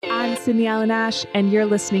Sydney Allen-Ash, and you're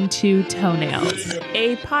listening to Toenails,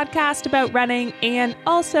 a podcast about running and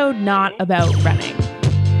also not about running.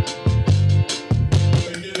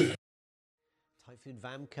 Typhoon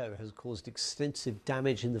Vamco has caused extensive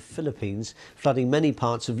damage in the Philippines, flooding many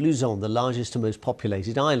parts of Luzon, the largest and most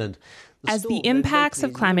populated island. As the impacts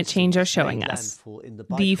of climate change are showing us,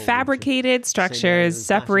 the fabricated structures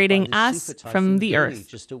separating us from the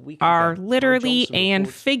Earth are literally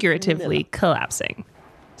and figuratively collapsing.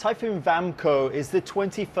 Typhoon Vamco is the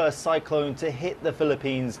 21st cyclone to hit the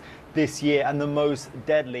Philippines this year and the most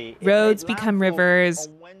deadly. Roads become rivers,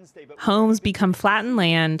 homes become flattened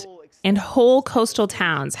land, and whole coastal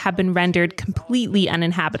towns have been rendered completely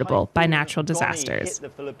uninhabitable by natural disasters.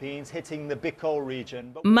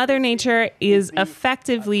 Mother Nature is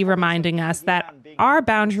effectively reminding us that our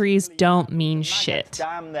boundaries don't mean shit. The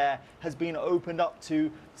dam there has been opened up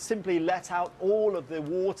to simply let out all of the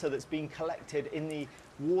water that's been collected in the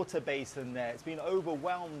water basin there. It's been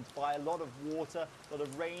overwhelmed by a lot of water. A lot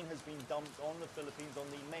of rain has been dumped on the Philippines, on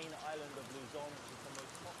the main island of Luzon, which is the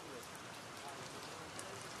most populous.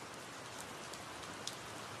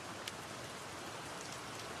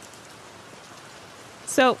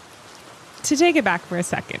 So, to take it back for a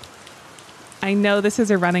second, I know this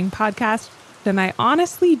is a running podcast, and I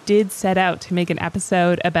honestly did set out to make an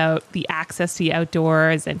episode about the access to the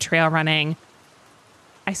outdoors and trail running.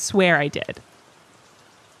 I swear I did.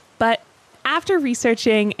 But after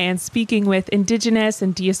researching and speaking with Indigenous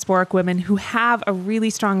and diasporic women who have a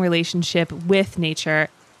really strong relationship with nature,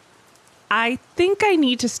 I think I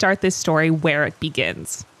need to start this story where it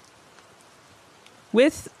begins.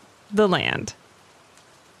 With the land.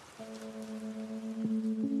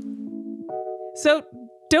 So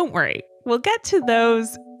don't worry, we'll get to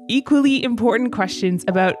those equally important questions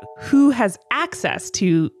about who has access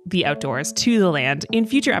to the outdoors, to the land, in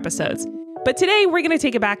future episodes. But today we're going to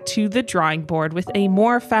take it back to the drawing board with a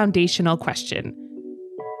more foundational question.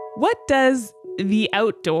 What does the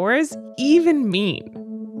outdoors even mean?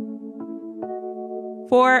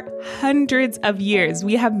 For hundreds of years,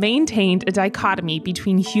 we have maintained a dichotomy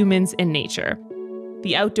between humans and nature.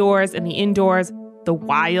 The outdoors and the indoors, the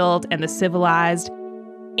wild and the civilized.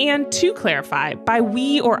 And to clarify, by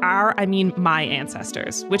we or our, I mean my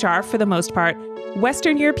ancestors, which are, for the most part,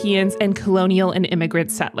 Western Europeans and colonial and immigrant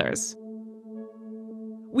settlers.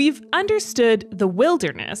 We've understood the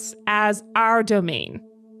wilderness as our domain,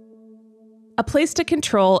 a place to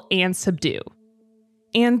control and subdue.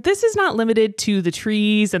 And this is not limited to the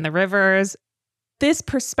trees and the rivers. This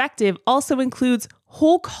perspective also includes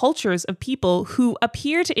whole cultures of people who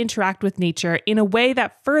appear to interact with nature in a way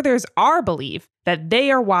that furthers our belief that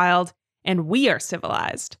they are wild and we are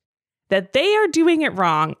civilized, that they are doing it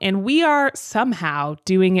wrong and we are somehow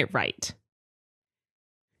doing it right.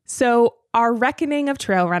 So our reckoning of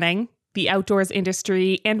trail running, the outdoors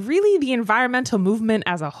industry, and really the environmental movement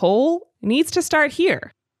as a whole needs to start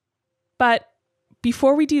here. But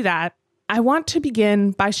before we do that, I want to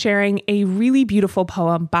begin by sharing a really beautiful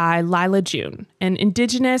poem by Lila June, an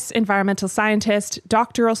Indigenous environmental scientist,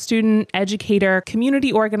 doctoral student, educator,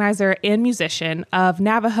 community organizer, and musician of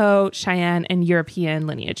Navajo, Cheyenne, and European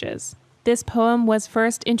lineages. This poem was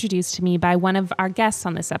first introduced to me by one of our guests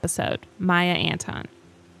on this episode, Maya Anton.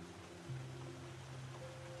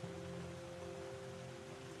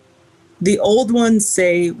 The old ones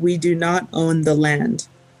say we do not own the land,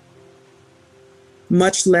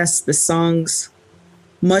 much less the songs,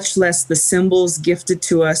 much less the symbols gifted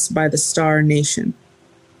to us by the Star Nation.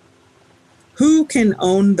 Who can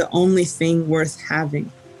own the only thing worth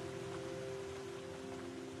having?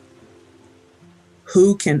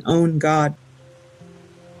 Who can own God?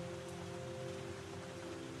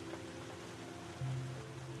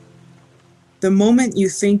 The moment you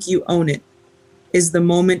think you own it is the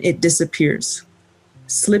moment it disappears,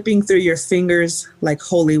 slipping through your fingers like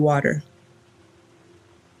holy water.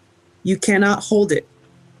 You cannot hold it.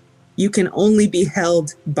 You can only be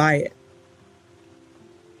held by it.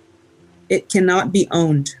 It cannot be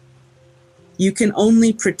owned. You can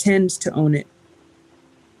only pretend to own it,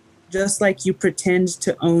 just like you pretend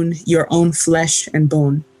to own your own flesh and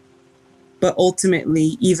bone. But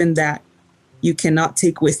ultimately, even that, you cannot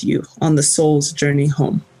take with you on the soul's journey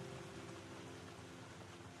home.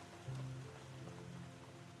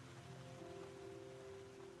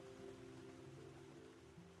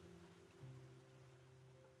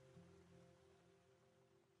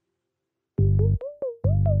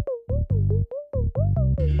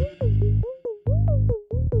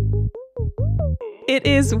 It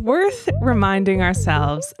is worth reminding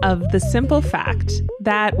ourselves of the simple fact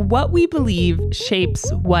that what we believe shapes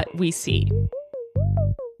what we see.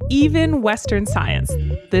 even Western science,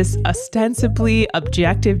 this ostensibly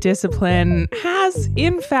objective discipline, has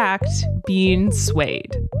in fact been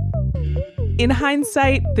swayed. In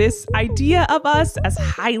hindsight, this idea of us as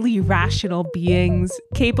highly rational beings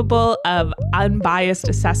capable of unbiased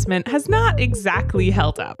assessment has not exactly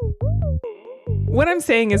held up. What I'm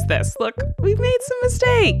saying is this: look, we've made some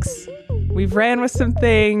mistakes. We've ran with some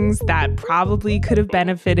things that probably could have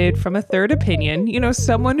benefited from a third opinion,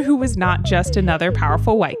 someone who was not just another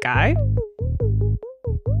powerful white guy.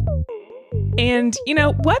 And,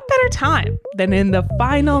 what better time than in the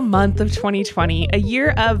final month of 2020, a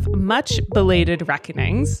year of much belated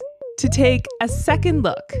reckonings, to take a second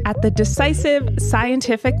look at the decisive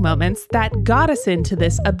scientific moments that got us into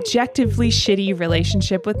this objectively shitty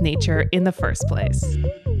relationship with nature in the first place.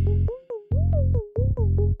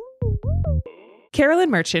 Carolyn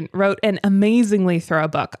Merchant wrote an amazingly thorough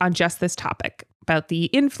book on just this topic, about the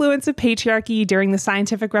influence of patriarchy during the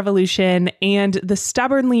scientific revolution and the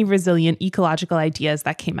stubbornly resilient ecological ideas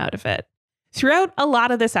that came out of it. Throughout a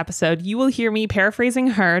lot of this episode, you will hear me paraphrasing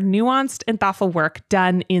her nuanced and thoughtful work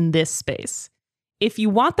done in this space. If you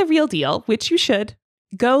want the real deal, which you should,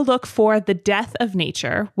 go look for The Death of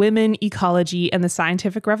Nature, Women, Ecology, and the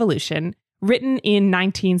Scientific Revolution, written in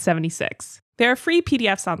 1976. There are free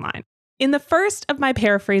PDFs online. In the first of my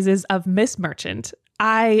paraphrases of Miss Merchant,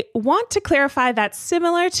 I want to clarify that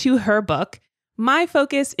similar to her book, my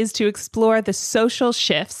focus is to explore the social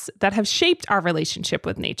shifts that have shaped our relationship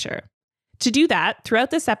with nature. To do that,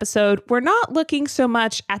 throughout this episode, we're not looking so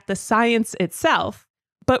much at the science itself,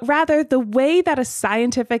 but rather the way that a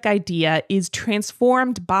scientific idea is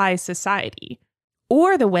transformed by society,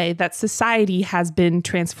 or the way that society has been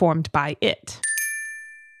transformed by it.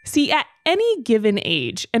 See, at any given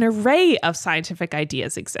age, an array of scientific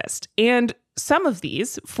ideas exist, and some of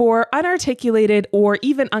these, for unarticulated or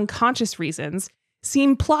even unconscious reasons,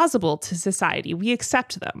 seem plausible to society. We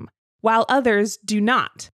accept them, while others do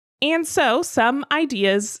not. And so some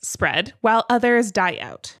ideas spread, while others die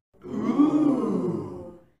out.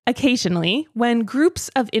 Ooh. Occasionally, when groups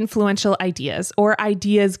of influential ideas, or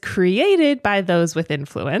ideas created by those with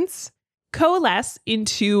influence, coalesce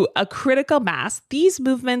into a critical mass, these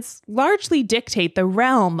movements largely dictate the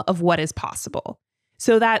realm of what is possible,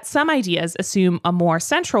 so that some ideas assume a more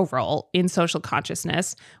central role in social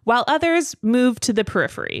consciousness, while others move to the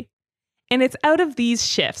periphery. And it's out of these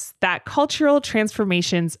shifts that cultural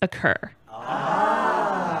transformations occur.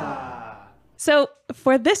 So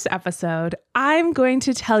for this episode, I'm going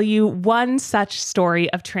to tell you one such story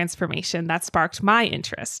of transformation that sparked my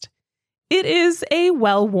interest. It is a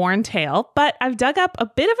well-worn tale, but I've dug up a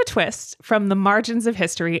bit of a twist from the margins of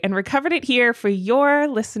history and recovered it here for your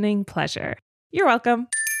listening pleasure. You're welcome.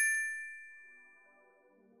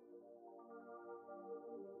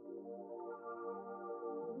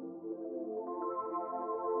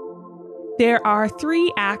 There are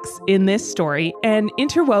 3 acts in this story, and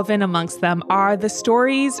interwoven amongst them are the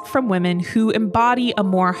stories from women who embody a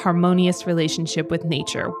more harmonious relationship with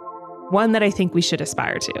nature, one that I think we should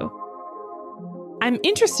aspire to. I'm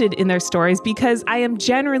interested in their stories because I am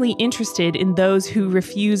generally interested in those who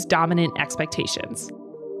refuse dominant expectations.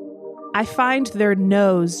 I find their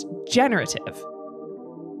no's generative.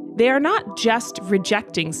 They are not just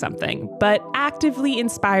rejecting something, but actively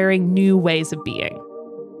inspiring new ways of being.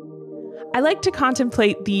 I like to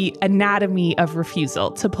contemplate the anatomy of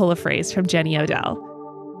refusal, to pull a phrase from Jenny Odell.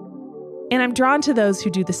 And I'm drawn to those who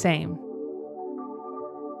do the same.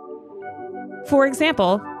 For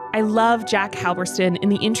example, I love Jack Halberstam in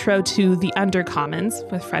the intro to The Undercommons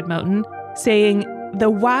with Fred Moten, saying, "The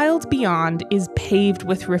wild beyond is paved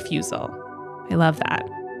with refusal." I love that.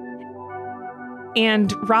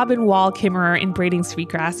 And Robin Wall Kimmerer in Braiding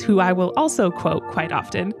Sweetgrass, who I will also quote quite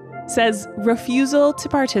often, says, "Refusal to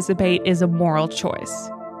participate is a moral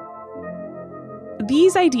choice."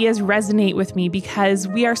 These ideas resonate with me because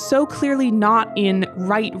we are so clearly not in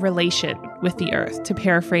right relation with the earth, to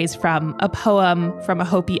paraphrase from a poem from a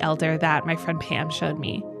Hopi elder that my friend Pam showed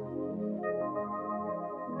me.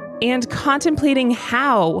 And contemplating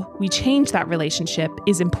how we change that relationship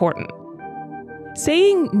is important.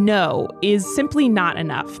 Saying no is simply not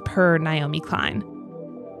enough, per Naomi Klein.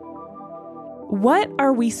 What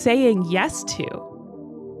are we saying yes to?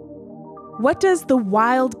 What does the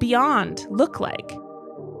wild beyond look like?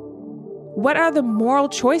 What are the moral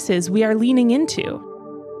choices we are leaning into?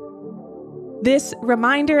 This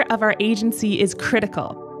reminder of our agency is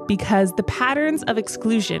critical because the patterns of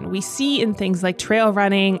exclusion we see in things like trail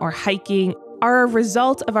running or hiking are a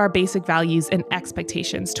result of our basic values and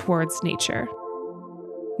expectations towards nature.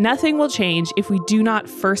 Nothing will change if we do not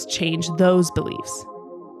first change those beliefs.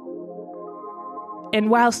 And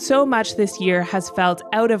while so much this year has felt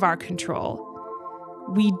out of our control,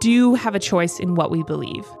 we do have a choice in what we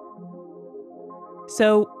believe.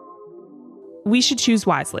 So we should choose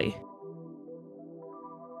wisely.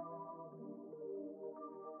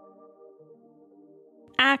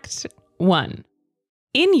 Act 1.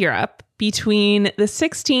 In Europe, between the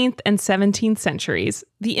 16th and 17th centuries,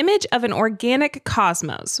 the image of an organic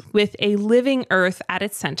cosmos with a living Earth at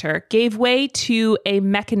its center gave way to a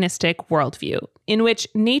mechanistic worldview in which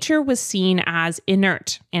nature was seen as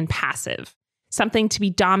inert and passive, something to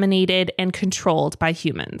be dominated and controlled by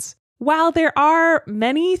humans. While there are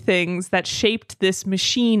many things that shaped this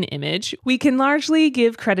machine image, we can largely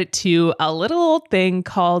give credit to a little old thing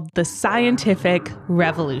called the Scientific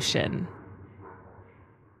Revolution.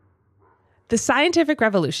 The Scientific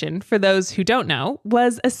Revolution, for those who don't know,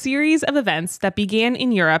 was a series of events that began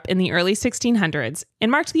in Europe in the early 1600s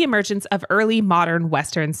and marked the emergence of early modern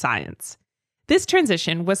Western science. This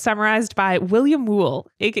transition was summarized by William Whewell,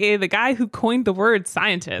 aka the guy who coined the word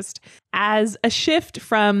scientist, as a shift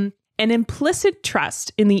from an implicit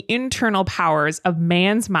trust in the internal powers of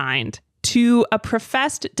man's mind to a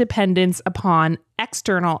professed dependence upon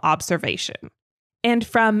external observation, and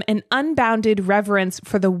from an unbounded reverence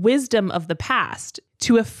for the wisdom of the past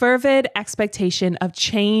to a fervid expectation of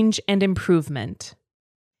change and improvement.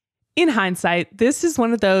 In hindsight, this is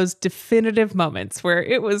one of those definitive moments where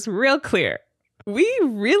it was real clear. We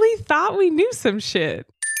really thought we knew some shit.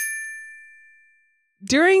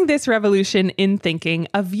 During this revolution in thinking,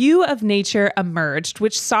 a view of nature emerged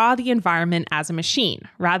which saw the environment as a machine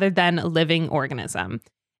rather than a living organism.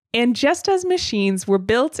 And just as machines were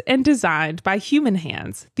built and designed by human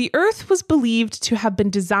hands, the Earth was believed to have been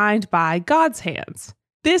designed by God's hands.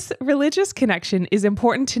 This religious connection is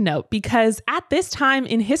important to note because at this time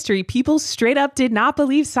in history, people straight up did not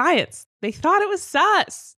believe science. They thought it was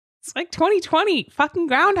sus. It's like 2020, fucking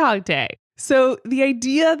Groundhog Day. So the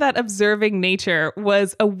idea that observing nature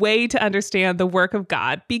was a way to understand the work of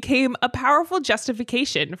God became a powerful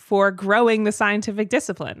justification for growing the scientific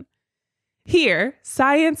discipline. Here,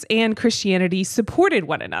 science and Christianity supported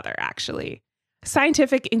one another, actually.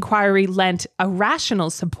 Scientific inquiry lent a rational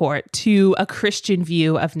support to a Christian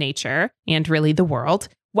view of nature, and really the world,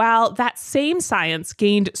 while that same science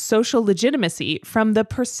gained social legitimacy from the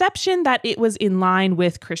perception that it was in line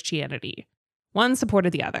with Christianity. One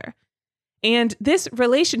supported the other. And this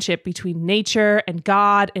relationship between nature and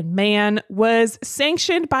God and man was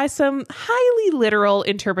sanctioned by some highly literal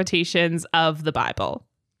interpretations of the Bible.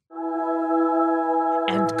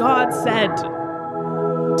 And God said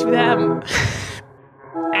to them,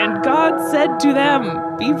 and God said to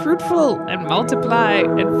them, be fruitful and multiply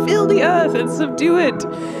and fill the earth and subdue it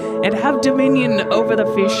and have dominion over the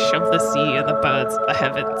fish of the sea and the birds of the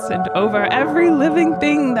heavens and over every living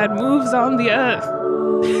thing that moves on the earth.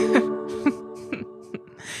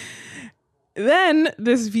 Then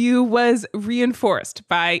this view was reinforced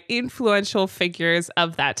by influential figures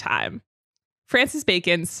of that time. Francis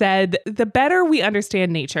Bacon said, the better we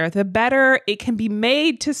understand nature, the better it can be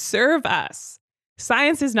made to serve us.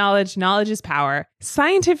 Science is knowledge, knowledge is power.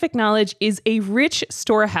 Scientific knowledge is a rich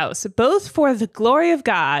storehouse, both for the glory of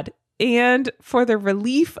God and for the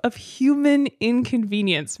relief of human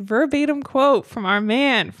inconvenience. Verbatim quote from our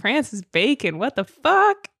man, Francis Bacon. What the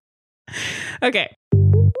fuck? Okay.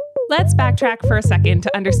 Let's backtrack for a second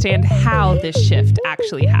to understand how this shift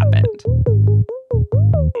actually happened.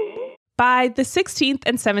 By the 16th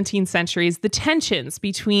and 17th centuries, the tensions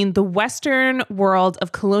between the Western world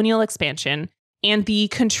of colonial expansion and the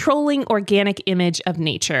controlling organic image of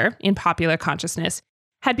nature in popular consciousness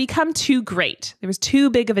had become too great. There was too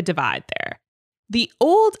big of a divide there. The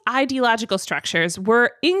old ideological structures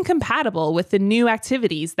were incompatible with the new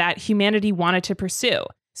activities that humanity wanted to pursue.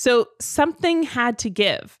 So something had to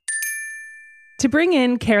give. To bring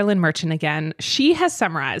in Carolyn Merchant again, she has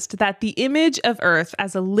summarized that the image of Earth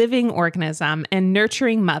as a living organism and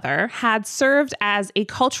nurturing mother had served as a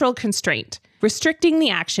cultural constraint, restricting the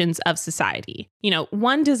actions of society.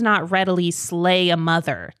 One does not readily slay a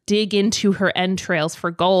mother, dig into her entrails for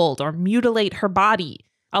gold, or mutilate her body,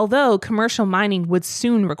 although commercial mining would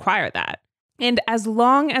soon require that. And as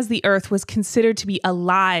long as the Earth was considered to be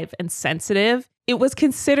alive and sensitive, it was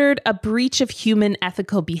considered a breach of human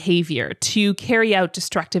ethical behavior to carry out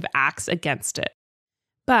destructive acts against it.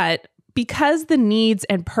 But because the needs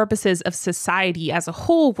and purposes of society as a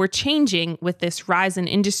whole were changing with this rise in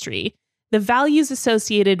industry, the values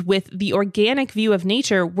associated with the organic view of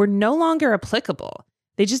nature were no longer applicable.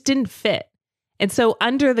 They just didn't fit. And so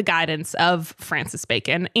under the guidance of Francis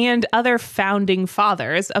Bacon and other founding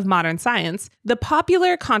fathers of modern science, the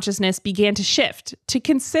popular consciousness began to shift to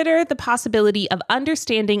consider the possibility of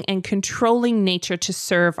understanding and controlling nature to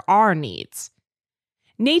serve our needs.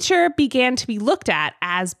 Nature began to be looked at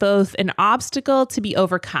as both an obstacle to be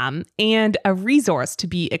overcome and a resource to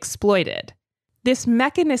be exploited. This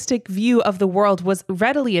mechanistic view of the world was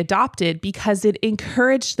readily adopted because it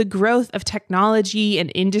encouraged the growth of technology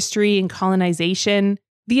and industry and colonization.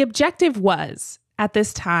 The objective was, at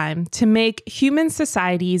this time, to make human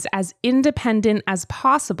societies as independent as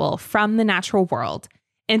possible from the natural world,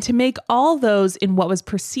 and to make all those in what was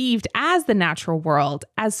perceived as the natural world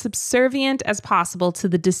as subservient as possible to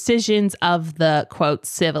the decisions of the, quote,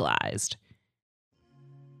 civilized.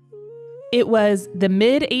 It was the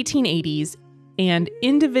mid-1880s, and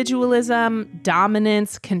individualism,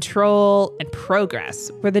 dominance, control, and progress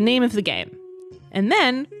were the name of the game. And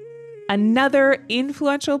then another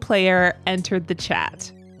influential player entered the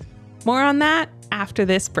chat. More on that after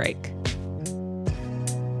this break.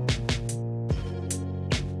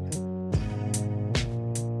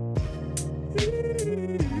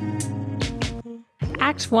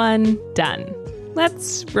 Act 1 done.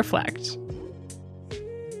 Let's reflect.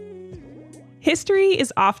 History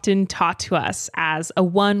is often taught to us as a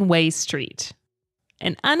one-way street,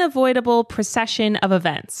 an unavoidable procession of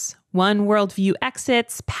events. One worldview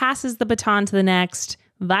exits, passes the baton to the next,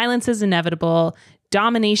 violence is inevitable,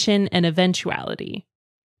 domination and eventuality.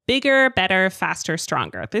 Bigger, better, faster,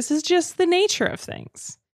 stronger. This is just the nature of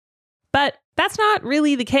things. But that's not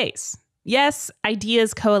really the case. Yes,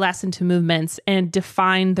 ideas coalesce into movements and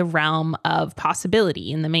define the realm of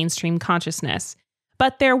possibility in the mainstream consciousness.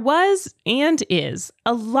 But there was, and is,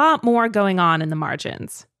 a lot more going on in the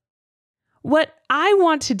margins. What I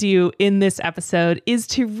want to do in this episode is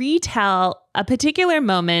to retell a particular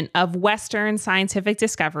moment of Western scientific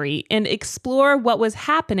discovery and explore what was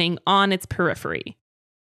happening on its periphery.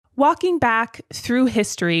 Walking back through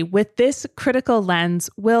history with this critical lens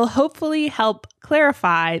will hopefully help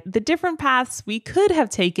clarify the different paths we could have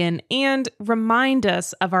taken and remind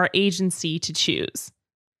us of our agency to choose.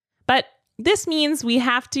 But this means we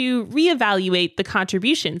have to reevaluate the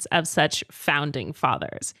contributions of such founding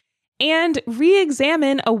fathers and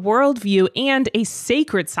re-examine a worldview and a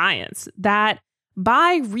sacred science that,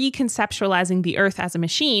 by reconceptualizing the Earth as a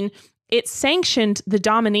machine, it sanctioned the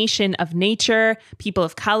domination of nature, people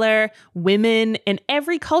of color, women, and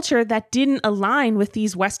every culture that didn't align with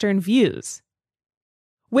these Western views.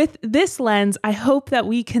 With this lens, I hope that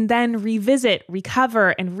we can then revisit,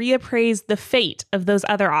 recover, and reappraise the fate of those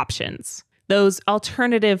other options, those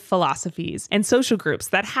alternative philosophies and social groups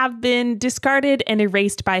that have been discarded and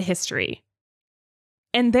erased by history.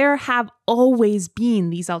 And there have always been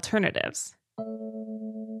these alternatives.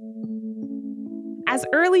 As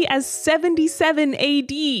early as 77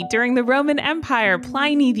 AD, during the Roman Empire,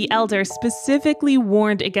 Pliny the Elder specifically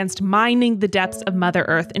warned against mining the depths of Mother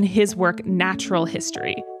Earth in his work Natural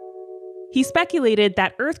History. He speculated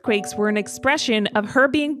that earthquakes were an expression of her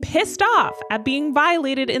being pissed off at being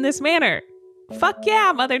violated in this manner. Fuck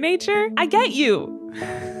yeah, Mother Nature, I get you.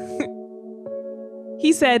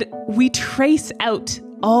 He said, "We trace out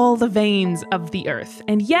all the veins of the earth,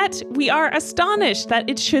 and yet we are astonished that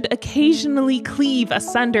it should occasionally cleave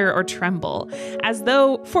asunder or tremble, as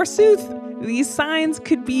though, forsooth, these signs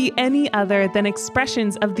could be any other than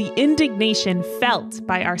expressions of the indignation felt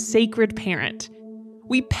by our sacred parent.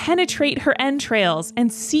 We penetrate her entrails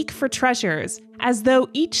and seek for treasures, as though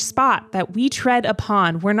each spot that we tread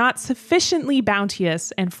upon were not sufficiently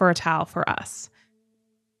bounteous and fertile for us."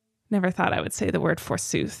 Never thought I would say the word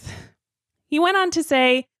forsooth. He went on to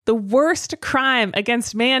say, the worst crime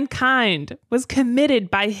against mankind was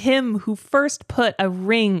committed by him who first put a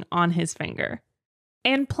ring on his finger.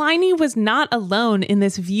 And Pliny was not alone in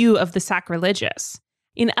this view of the sacrilegious.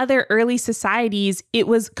 In other early societies, it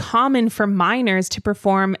was common for minors to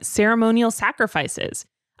perform ceremonial sacrifices,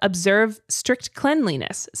 observe strict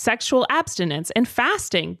cleanliness, sexual abstinence, and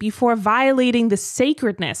fasting before violating the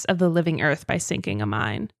sacredness of the living earth by sinking a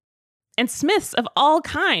mine. And smiths of all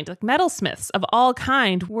kind, like metalsmiths of all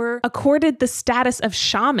kind, were accorded the status of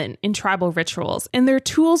shaman in tribal rituals, and their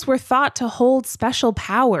tools were thought to hold special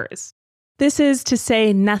powers. This is to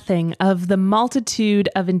say nothing of the multitude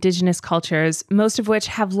of indigenous cultures, most of which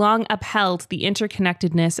have long upheld the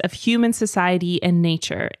interconnectedness of human society and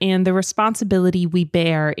nature, and the responsibility we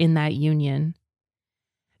bear in that union.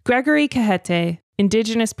 Gregory Kahete,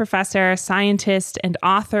 indigenous professor, scientist, and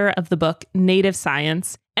author of the book Native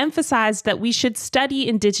Science, emphasized that we should study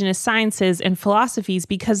indigenous sciences and philosophies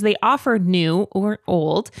because they offer new or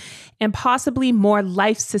old and possibly more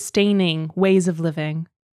life-sustaining ways of living.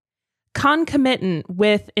 Concomitant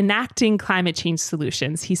with enacting climate change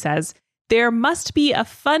solutions, he says, there must be a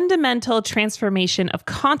fundamental transformation of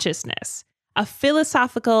consciousness, a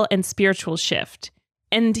philosophical and spiritual shift.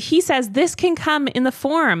 And he says this can come in the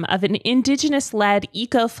form of an indigenous-led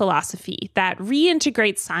eco-philosophy that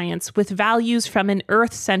reintegrates science with values from an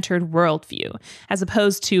earth-centered worldview, as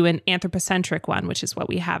opposed to an anthropocentric one, which is what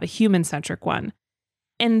we have, a human-centric one.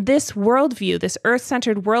 And this worldview, this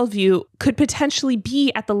earth-centered worldview, could potentially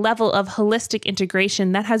be at the level of holistic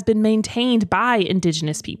integration that has been maintained by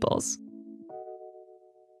indigenous peoples.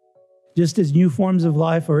 Just as new forms of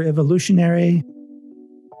life are evolutionary,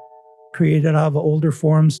 created out of older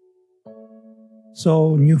forms,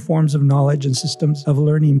 so new forms of knowledge and systems of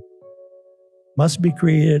learning must be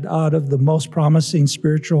created out of the most promising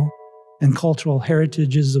spiritual and cultural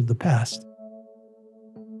heritages of the past.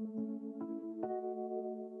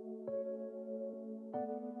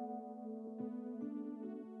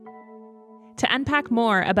 To unpack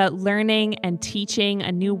more about learning and teaching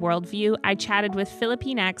a new worldview, I chatted with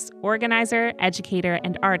Philippine-X organizer, educator,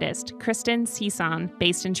 and artist Kristen Sison,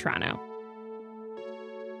 based in Toronto.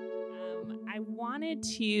 I wanted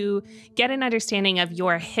to get an understanding of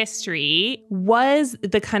your history. Was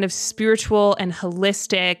the kind of spiritual and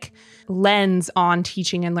holistic lens on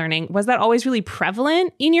teaching and learning, was that always really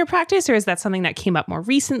prevalent in your practice, or is that something that came up more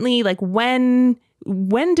recently? Like when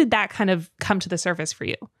did that kind of come to the surface for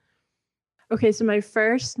you? Okay, so my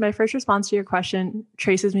first response to your question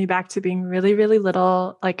traces me back to being really, really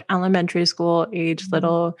little, like elementary school age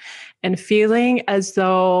little, and feeling as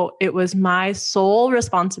though it was my sole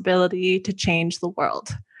responsibility to change the world.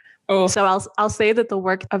 Oh. So I'll say that the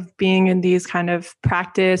work of being in these kind of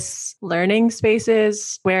practice learning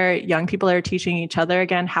spaces where young people are teaching each other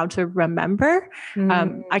again how to remember,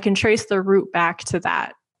 I can trace the root back to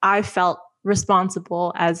that. I felt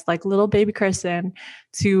responsible as like little baby Kristen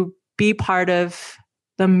to be part of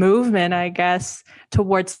the movement, I guess,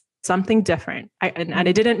 towards something different. And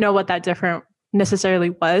I didn't know what that different necessarily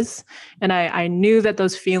was. And I knew that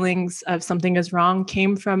those feelings of something is wrong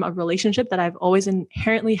came from a relationship that I've always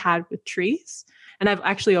inherently had with trees. And I've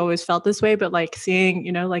actually always felt this way, but like seeing,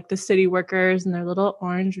 you know, like the city workers in their little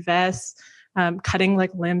orange vests, cutting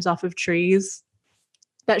like limbs off of trees,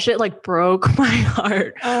 that shit like broke my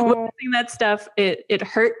heart. Witnessing that stuff, it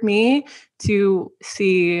hurt me to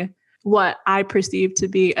see what I perceived to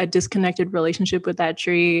be a disconnected relationship with that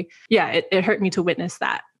tree. Yeah, it hurt me to witness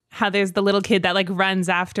that. How there's the little kid that like runs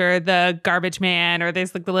after the garbage man, or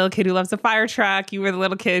there's like the little kid who loves the fire truck. You were the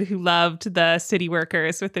little kid who loved the city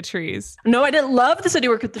workers with the trees. No, I didn't love the city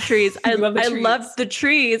work with the trees. I loved the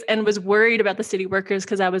trees and was worried about the city workers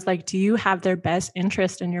because I was like, do you have their best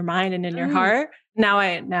interest in your mind and in your heart? Now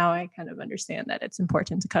I kind of understand that it's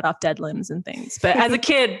important to cut off dead limbs and things. But as a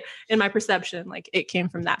kid, in my perception, like it came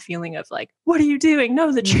from that feeling of like, what are you doing?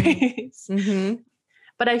 No, the trees. Mm-hmm.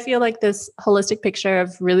 But I feel like this holistic picture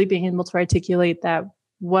of really being able to articulate that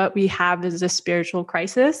what we have is a spiritual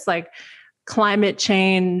crisis, like climate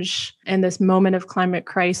change and this moment of climate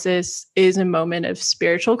crisis is a moment of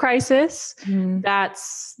spiritual crisis.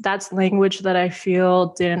 That's language that I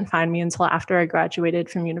feel didn't find me until after I graduated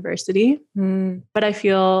from university. But I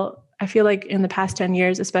feel like in the past 10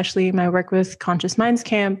 years, especially my work with Conscious Minds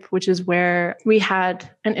Camp, which is where we had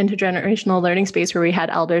an intergenerational learning space where we had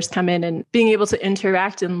elders come in, and being able to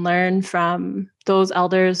interact and learn from those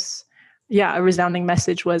elders. Yeah, a resounding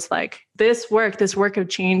message was like, this work of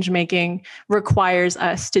change making requires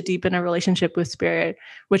us to deepen a relationship with spirit,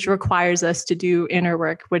 which requires us to do inner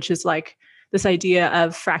work, which is like this idea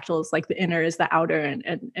of fractals, like the inner is the outer,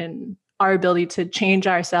 and our ability to change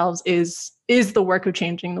ourselves is the work of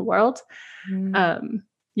changing the world.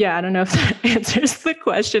 Yeah, I don't know if that answers the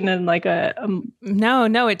question in like a...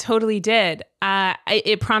 No, it totally did.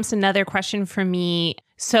 It prompts another question for me.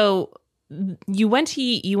 So you went to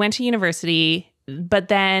university, but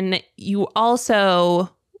then you also,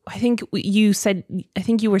 I think you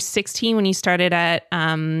were 16 when you started at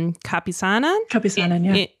Kapisanan?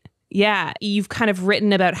 Kapisanan, yeah. Yeah, you've kind of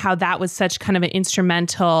written about how that was such kind of an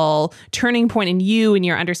instrumental turning point in you and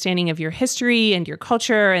your understanding of your history and your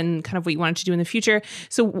culture and kind of what you wanted to do in the future.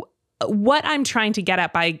 So what I'm trying to get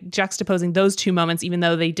at by juxtaposing those two moments, even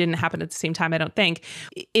though they didn't happen at the same time, I don't think,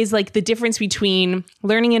 is like the difference between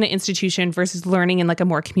learning in an institution versus learning in like a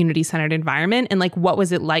more community-centered environment. And like, what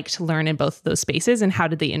was it like to learn in both of those spaces and how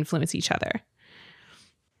did they influence each other?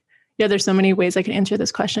 Yeah, there's so many ways I could answer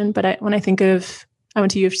this question. But when I think of I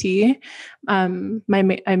went to U of T. I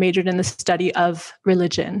majored in the study of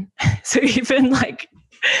religion. So even like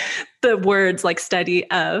the words like study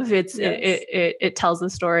of, it tells the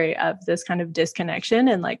story of this kind of disconnection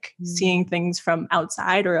and like seeing things from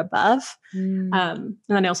outside or above. And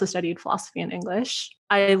then I also studied philosophy and English.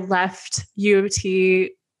 I left U of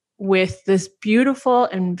T with this beautiful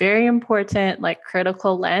and very important, like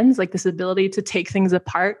critical lens, like this ability to take things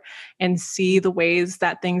apart and see the ways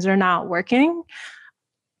that things are not working.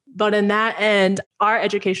 But in that end, our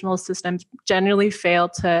educational systems generally fail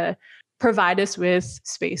to provide us with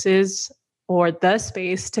spaces or the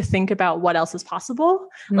space to think about what else is possible.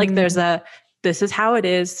 Like this is how it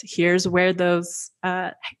is. Here's where those,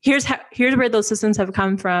 here's where those systems have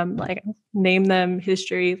come from. Like name them,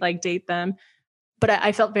 history, like date them. But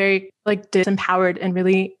I felt very like disempowered and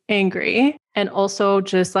really angry, and also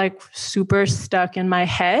just like super stuck in my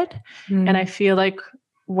head. And I feel like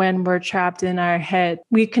when we're trapped in our head,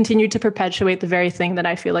 we continue to perpetuate the very thing that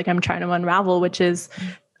I feel like I'm trying to unravel, which is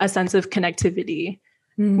a sense of connectivity.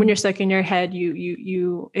 When you're stuck in your head,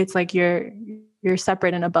 you it's like you're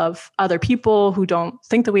separate and above other people who don't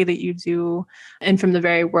think the way that you do, and from the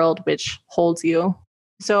very world which holds you.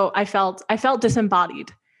 So I felt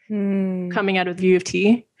disembodied coming out of U of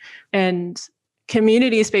T, and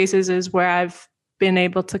community spaces is where I've been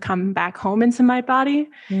able to come back home into my body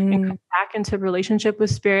and come back into relationship with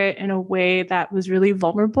spirit in a way that was really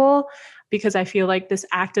vulnerable, because I feel like this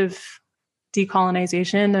act of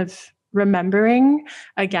decolonization, of remembering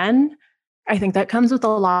again, I think that comes with a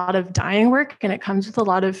lot of dying work, and it comes with a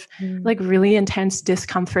lot of like really intense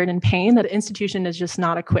discomfort and pain that the institution is just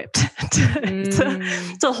not equipped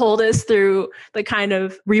to hold us through the kind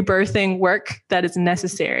of rebirthing work that is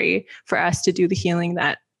necessary for us to do the healing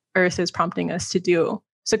that Earth is prompting us to do.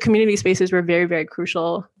 So community spaces were very, very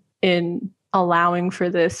crucial in allowing for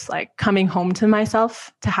this like coming home to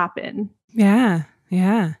myself to happen. Yeah.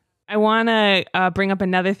 Yeah. I want to bring up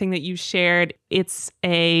another thing that you shared. It's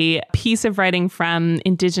a piece of writing from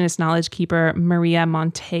Indigenous knowledge keeper Maria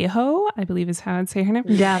Montejo, I believe is how I'd say her name.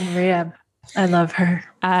 Yeah, Maria. I love her.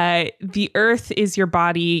 The earth is your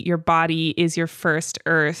body is your first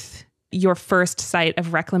earth, your first site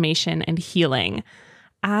of reclamation and healing.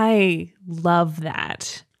 I love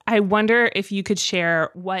that. I wonder if you could share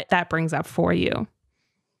what that brings up for you.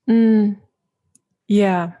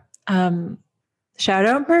 Yeah. Shout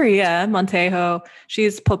out Maria Montejo.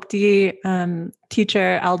 She's Popti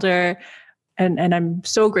teacher, elder, and I'm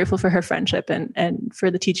so grateful for her friendship and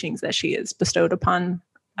for the teachings that she has bestowed upon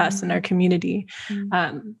us and our community.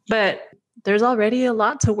 But there's already a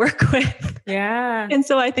lot to work with. Yeah. And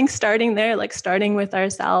so I think starting there, like starting with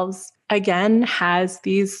ourselves, again, has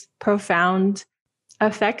these profound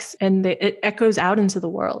effects, and it echoes out into the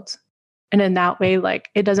world. And in that way, like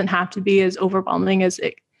it doesn't have to be as overwhelming as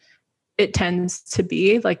it tends to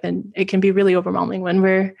be. Like then it can be really overwhelming when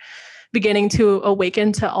we're beginning to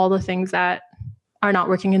awaken to all the things that are not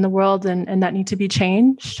working in the world and that need to be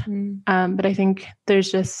changed. But I think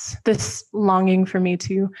there's just this longing for me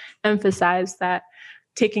to emphasize that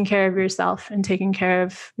taking care of yourself and taking care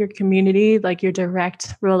of your community, like your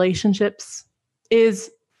direct relationships,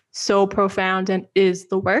 is so profound and is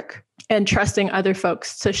the work, and trusting other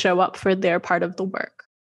folks to show up for their part of the work.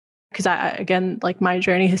 Because again, like my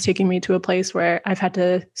journey has taken me to a place where I've had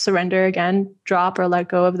to surrender again, drop or let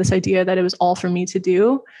go of this idea that it was all for me to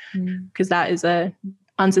do, because that is a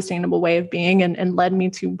unsustainable way of being, and led me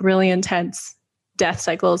to really intense death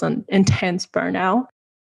cycles and intense burnout.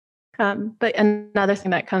 But another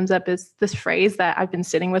thing that comes up is this phrase that I've been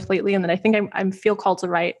sitting with lately, and that I think I feel called to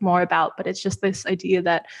write more about, but it's just this idea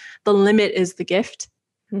that the limit is the gift.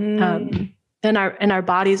 And our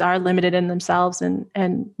bodies are limited in themselves.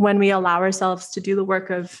 And when we allow ourselves to do the work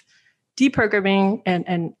of deprogramming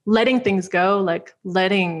and letting things go, like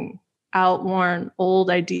letting outworn old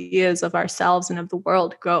ideas of ourselves and of the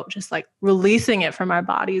world go, just like releasing it from our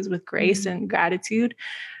bodies with grace and gratitude,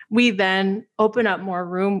 we then open up more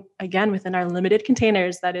room again within our limited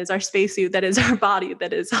containers. That is our spacesuit, that is our body,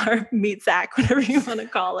 that is our meat sack, whatever you want to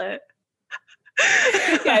call it.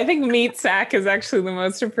 Yeah, I think meat sack is actually the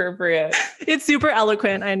most appropriate. It's super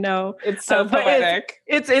eloquent, I know. It's so poetic.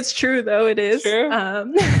 It's true though. It is. True.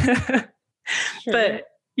 But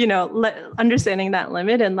understanding that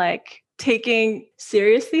limit and like taking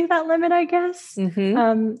seriously that limit, I guess,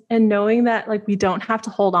 and knowing that like we don't have to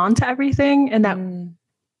hold on to everything, and that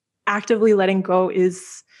actively letting go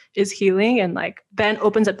is healing, and like then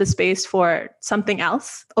opens up the space for something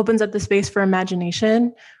else, opens up the space for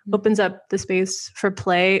imagination, opens up the space for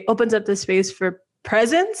play, opens up the space for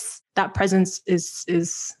presence. That presence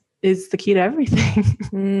is is the key to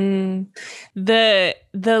everything. The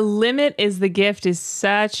limit is the gift is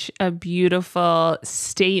such a beautiful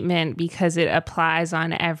statement because it applies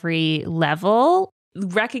on every level.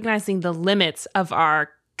 Recognizing the limits of our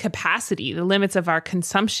capacity, the limits of our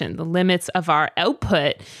consumption, the limits of our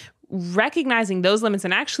output, recognizing those limits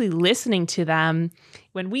and actually listening to them.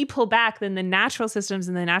 When we pull back, then the natural systems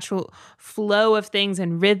and the natural flow of things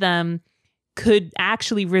and rhythm could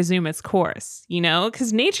actually resume its course, you know,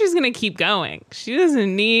 because nature's going to keep going. She's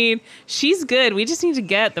good. We just need to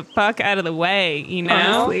get the fuck out of the way, you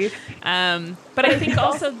know? Honestly. But I think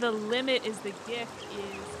also the limit is the gift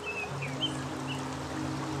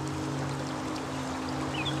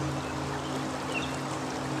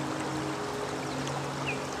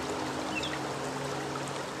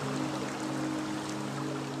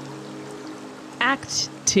Act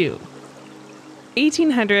 2,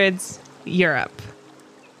 1800s Europe.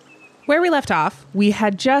 Where we left off, we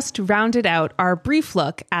had just rounded out our brief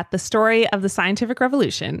look at the story of the scientific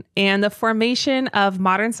revolution and the formation of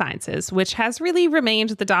modern sciences, which has really remained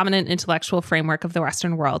the dominant intellectual framework of the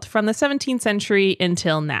Western world from the 17th century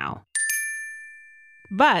until now.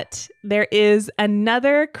 But there is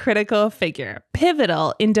another critical figure,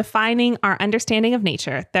 pivotal in defining our understanding of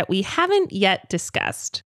nature that we haven't yet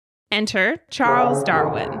discussed. Enter Charles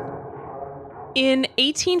Darwin. In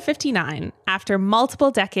 1859, after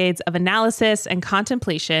multiple decades of analysis and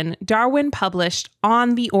contemplation, Darwin published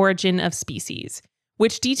On the Origin of Species,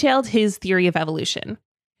 which detailed his theory of evolution.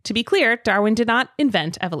 To be clear, Darwin did not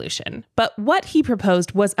invent evolution, but what he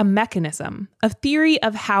proposed was a mechanism, a theory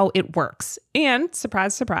of how it works. And,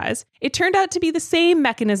 surprise, surprise, it turned out to be the same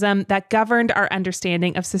mechanism that governed our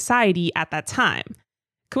understanding of society at that time.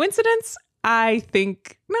 Coincidence? I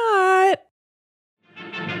think not.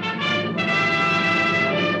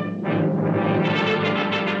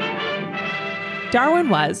 Darwin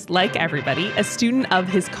was, like everybody, a student of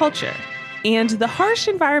his culture. And the harsh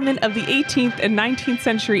environment of the 18th and 19th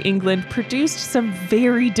century England produced some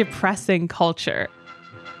very depressing culture.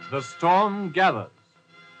 The storm gathers.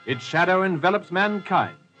 Its shadow envelops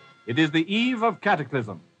mankind. It is the eve of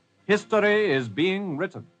cataclysm. History is being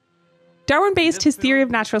written. Darwin based his theory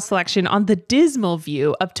of natural selection on the dismal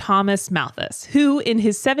view of Thomas Malthus, who, in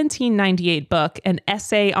his 1798 book, An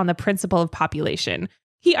Essay on the Principle of Population,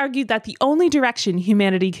 he argued that the only direction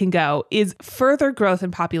humanity can go is further growth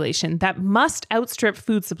in population that must outstrip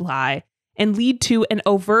food supply and lead to an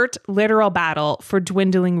overt literal battle for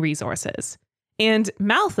dwindling resources. And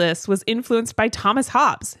Malthus was influenced by Thomas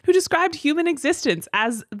Hobbes, who described human existence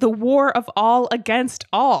as the war of all against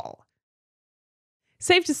all.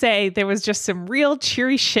 Safe to say, there was just some real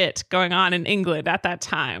cheery shit going on in England at that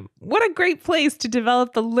time. What a great place to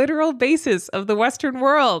develop the literal basis of the Western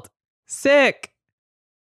world. Sick.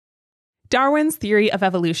 Darwin's theory of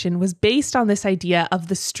evolution was based on this idea of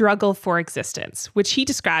the struggle for existence, which he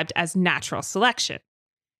described as natural selection.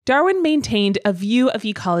 Darwin maintained a view of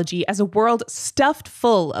ecology as a world stuffed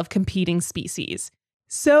full of competing species,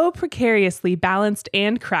 so precariously balanced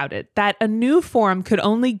and crowded that a new form could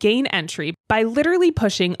only gain entry by literally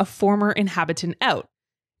pushing a former inhabitant out.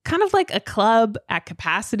 Kind of like a club at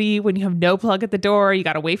capacity when you have no plug at the door, you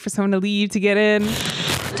gotta wait for someone to leave to get in.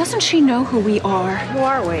 Doesn't she know who we are? Who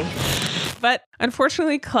are we? But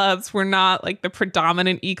unfortunately, clubs were not like the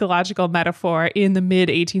predominant ecological metaphor in the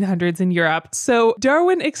mid-1800s in Europe. So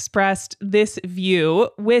Darwin expressed this view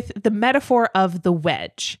with the metaphor of the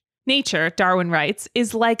wedge. Nature, Darwin writes,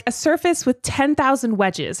 is like a surface with 10,000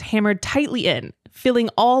 wedges hammered tightly in, filling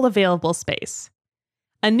all available space.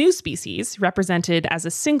 A new species, represented as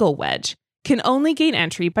a single wedge, can only gain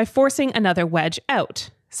entry by forcing another wedge out.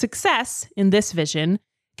 Success, in this vision,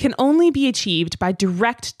 can only be achieved by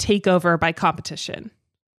direct takeover by competition.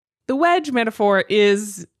 The wedge metaphor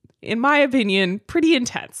is, in my opinion, pretty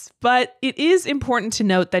intense, but it is important to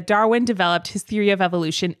note that Darwin developed his theory of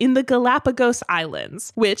evolution in the Galapagos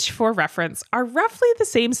Islands, which, for reference, are roughly the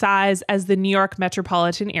same size as the New York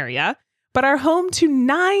metropolitan area, but are home to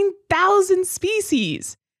 9,000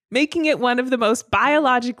 species, making it one of the most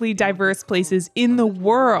biologically diverse places in the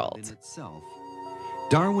world.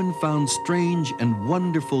 Darwin found strange and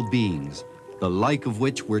wonderful beings, the like of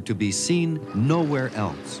which were to be seen nowhere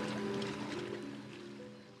else.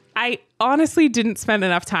 I honestly didn't spend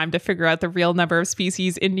enough time to figure out the real number of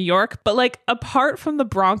species in New York, but like apart from the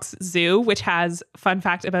Bronx Zoo, which has, fun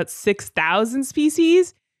fact, about 6,000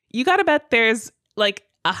 species, you gotta bet there's like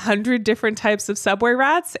 100 different types of subway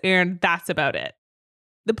rats, and that's about it.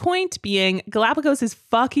 The point being, Galapagos is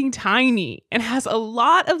fucking tiny and has a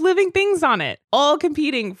lot of living things on it, all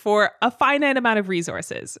competing for a finite amount of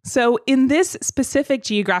resources. So in this specific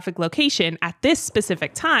geographic location, at this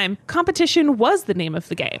specific time, competition was the name of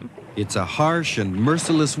the game. It's a harsh and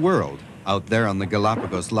merciless world out there on the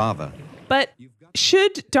Galapagos lava. But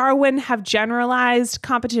should Darwin have generalized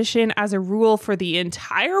competition as a rule for the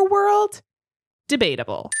entire world?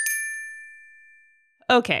 Debatable.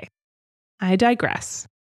 Okay, I digress.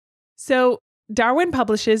 So Darwin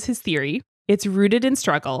publishes his theory. It's rooted in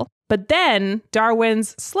struggle. But then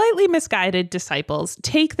Darwin's slightly misguided disciples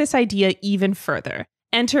take this idea even further.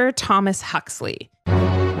 Enter Thomas Huxley.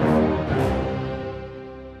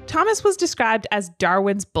 Thomas was described as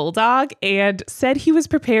Darwin's bulldog and said he was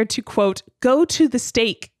prepared to, quote, go to the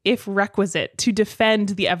stake if requisite to defend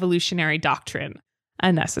the evolutionary doctrine.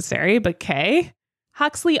 Unnecessary, but okay.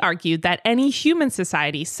 Huxley argued that any human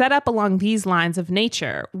society set up along these lines of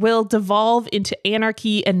nature will devolve into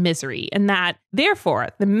anarchy and misery, and that, therefore,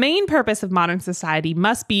 the main purpose of modern society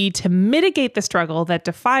must be to mitigate the struggle that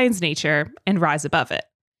defines nature and rise above it.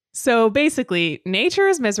 So basically, nature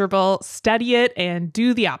is miserable, study it, and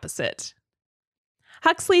do the opposite.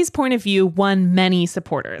 Huxley's point of view won many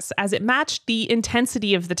supporters, as it matched the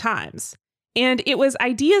intensity of the times. And it was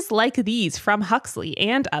ideas like these from Huxley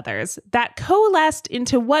and others that coalesced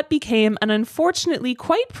into what became an unfortunately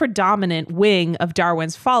quite predominant wing of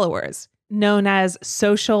Darwin's followers, known as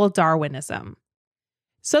social Darwinism.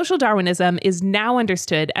 Social Darwinism is now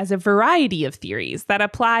understood as a variety of theories that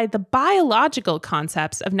apply the biological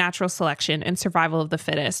concepts of natural selection and survival of the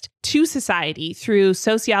fittest to society through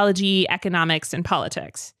sociology, economics, and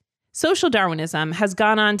politics. Social Darwinism has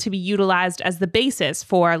gone on to be utilized as the basis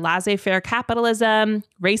for laissez-faire capitalism,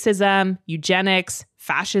 racism, eugenics,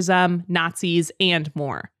 fascism, Nazis, and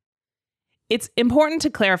more. It's important to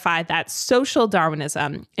clarify that social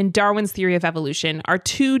Darwinism and Darwin's theory of evolution are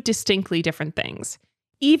two distinctly different things,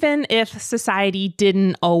 even if society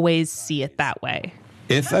didn't always see it that way.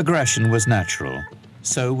 If aggression was natural,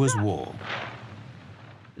 so was war.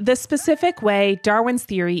 The specific way Darwin's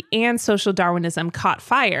theory and social Darwinism caught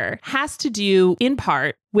fire has to do, in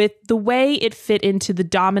part, with the way it fit into the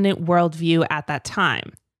dominant worldview at that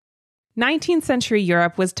time. 19th century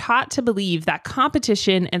Europe was taught to believe that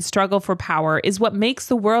competition and struggle for power is what makes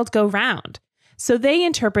the world go round. So they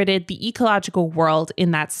interpreted the ecological world in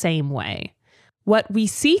that same way. What we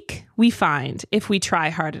seek, we find if we try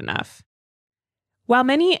hard enough. While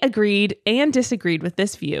many agreed and disagreed with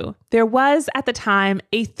this view, there was, at the time,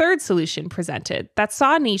 a third solution presented that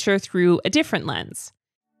saw nature through a different lens.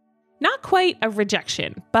 Not quite a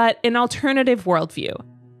rejection, but an alternative worldview.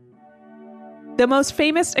 The most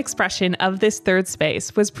famous expression of this third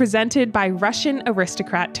space was presented by Russian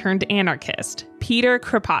aristocrat turned anarchist, Peter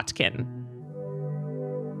Kropotkin.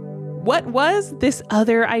 What was this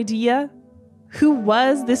other idea? Who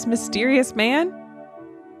was this mysterious man?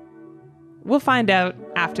 We'll find out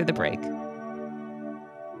after the break.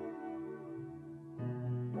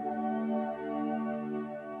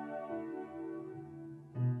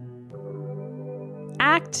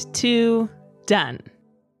 Act 2, done.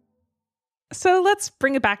 So let's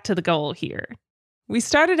bring it back to the goal here. We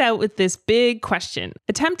started out with this big question,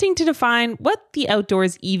 attempting to define what the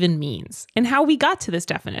outdoors even means and how we got to this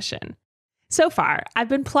definition. So far, I've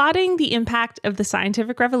been plotting the impact of the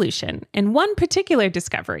scientific revolution and one particular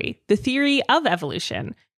discovery, the theory of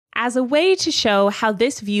evolution, as a way to show how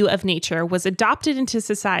this view of nature was adopted into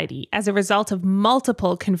society as a result of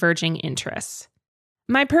multiple converging interests.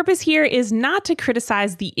 My purpose here is not to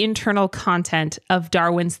criticize the internal content of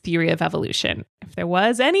Darwin's theory of evolution. If there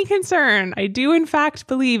was any concern, I do in fact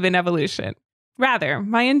believe in evolution. Rather,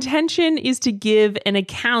 my intention is to give an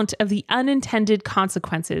account of the unintended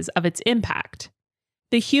consequences of its impact.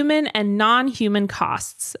 The human and non-human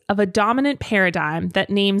costs of a dominant paradigm that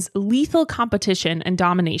names lethal competition and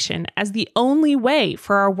domination as the only way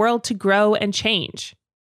for our world to grow and change.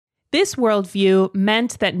 This worldview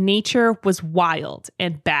meant that nature was wild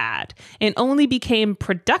and bad and only became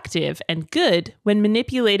productive and good when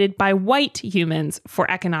manipulated by white humans for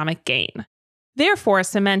economic gain. Therefore,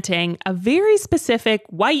 cementing a very specific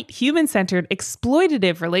white human-centered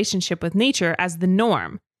exploitative relationship with nature as the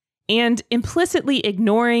norm, and implicitly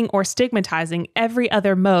ignoring or stigmatizing every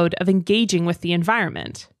other mode of engaging with the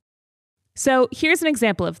environment. So here's an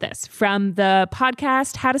example of this from the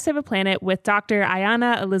podcast How to Save a Planet with Dr.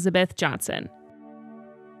 Ayanna Elizabeth Johnson.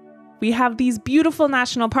 We have these beautiful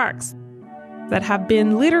national parks that have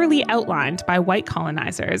been literally outlined by white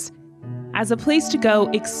colonizers as a place to go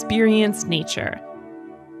experience nature.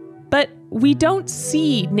 But we don't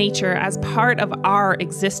see nature as part of our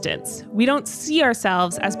existence. We don't see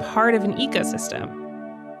ourselves as part of an ecosystem.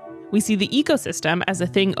 We see the ecosystem as a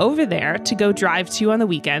thing over there to go drive to on the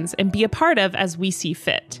weekends and be a part of as we see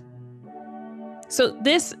fit. So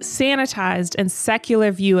this sanitized and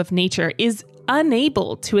secular view of nature is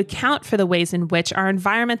unable to account for the ways in which our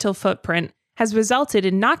environmental footprint has resulted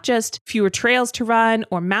in not just fewer trails to run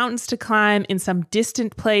or mountains to climb in some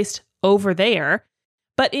distant place over there,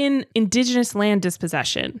 but in indigenous land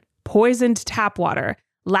dispossession, poisoned tap water,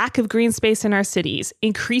 lack of green space in our cities,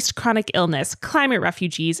 increased chronic illness, climate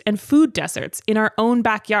refugees, and food deserts in our own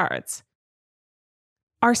backyards.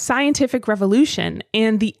 Our scientific revolution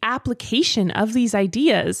and the application of these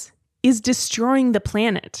ideas is destroying the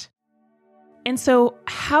planet. And so,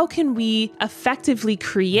 how can we effectively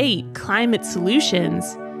create climate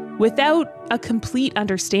solutions without a complete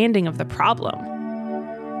understanding of the problem?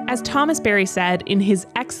 As Thomas Berry said in his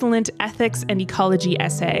excellent ethics and ecology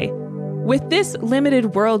essay, with this limited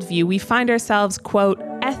worldview, we find ourselves, quote,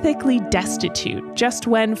 ethically destitute, just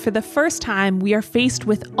when, for the first time, we are faced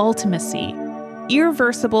with ultimacy,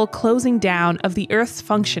 irreversible closing down of the Earth's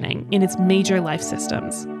functioning in its major life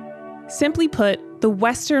systems. Simply put, the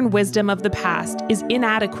Western wisdom of the past is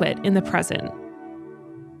inadequate in the present.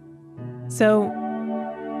 So,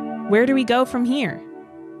 where do we go from here?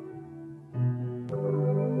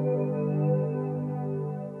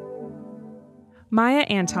 Maya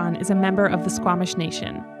Anton is a member of the Squamish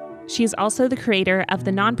Nation. She is also the creator of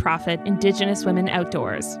the nonprofit Indigenous Women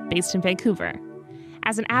Outdoors, based in Vancouver.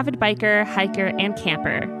 As an avid biker, hiker, and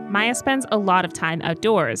camper, Maya spends a lot of time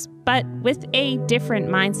outdoors, but with a different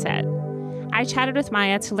mindset. I chatted with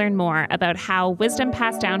Maya to learn more about how wisdom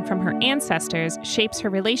passed down from her ancestors shapes her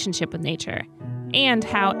relationship with nature, and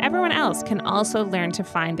how everyone else can also learn to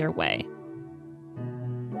find their way.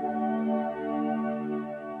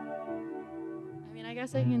 I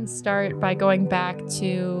guess I can start by going back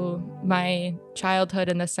to my childhood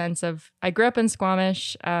in the sense of I grew up in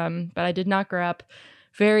Squamish, but I did not grow up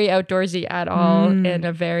very outdoorsy at all in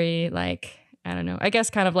a very I guess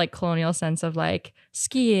kind of like colonial sense of like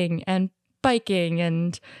skiing and biking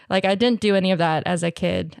and like I didn't do any of that as a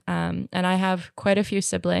kid. And I have quite a few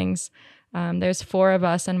siblings. There's 4 of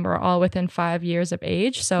us and we're all within 5 years of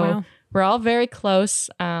age. So we're all very close.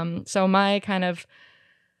 So my kind of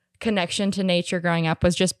connection to nature growing up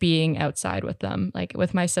was just being outside with them, like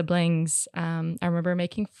with my siblings. I remember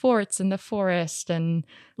making forts in the forest and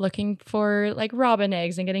looking for like robin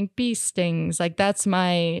eggs and getting bee stings. Like that's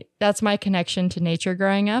my connection to nature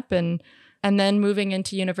growing up. And then moving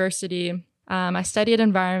into university, I studied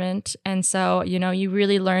environment. And so, you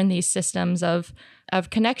really learn these systems of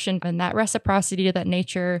connection and that reciprocity that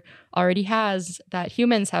nature already has, that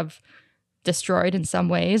humans have destroyed in some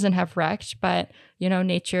ways and have wrecked, but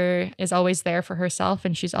nature is always there for herself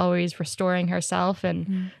and she's always restoring herself,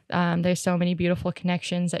 and there's so many beautiful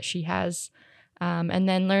connections that she has. And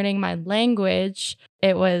then learning my language,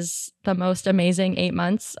 it was the most amazing 8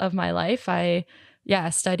 months of my life. I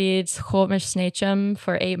studied Squamish Snecham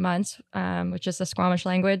for 8 months, which is the Squamish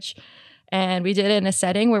language. And we did it in a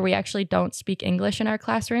setting where we actually don't speak English in our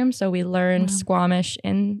classroom. So we learned Squamish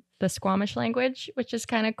in the Squamish language, which is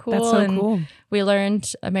kind of cool. That's so cool. We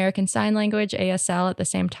learned American Sign Language, ASL, at the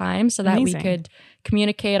same time so that we could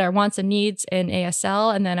communicate our wants and needs in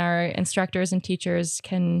ASL. And then our instructors and teachers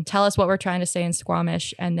can tell us what we're trying to say in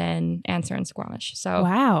Squamish and then answer in Squamish. So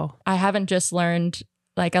I haven't just learned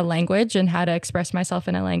like a language and how to express myself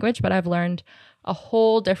in a language, but I've learned a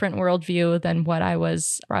whole different worldview than what I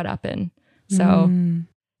was brought up in. So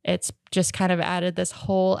it's just kind of added this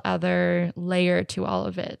whole other layer to all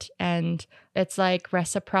of it. And it's like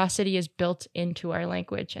reciprocity is built into our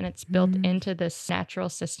language and it's built into this natural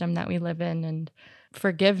system that we live in. And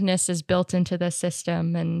forgiveness is built into the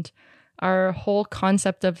system. And our whole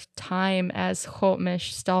concept of time as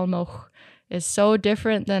Squamish Stalmoch is so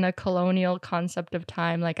different than a colonial concept of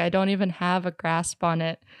time. Like I don't even have a grasp on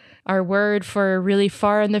it. Our word for really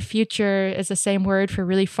far in the future is the same word for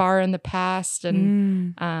really far in the past.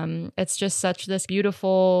 And it's just such this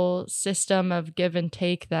beautiful system of give and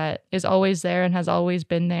take that is always there and has always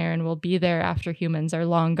been there and will be there after humans are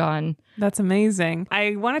long gone. That's amazing.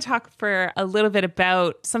 I want to talk for a little bit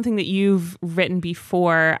about something that you've written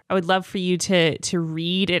before. I would love for you to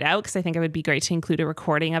read it out because I think it would be great to include a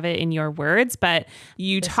recording of it in your words. But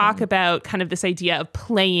you talk about kind of this idea of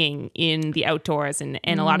playing in the outdoors and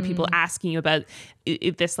a lot of people asking you about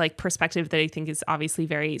this like perspective that I think is obviously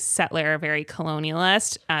very settler, very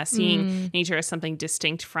colonialist, seeing nature as something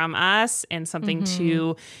distinct from us and something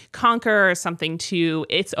to conquer or something to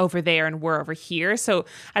it's over there and we're over here. So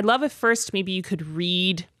I'd love if first maybe you could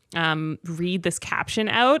read read this caption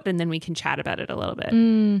out, and then we can chat about it a little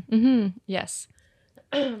bit. Yes.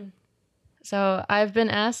 So I've been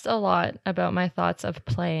asked a lot about my thoughts of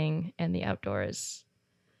playing and the outdoors.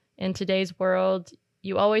 In today's world,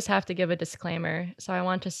 you always have to give a disclaimer. So I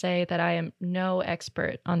want to say that I am no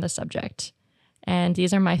expert on the subject. And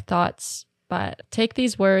these are my thoughts, but take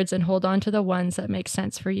these words and hold on to the ones that make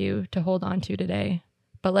sense for you to hold on to today,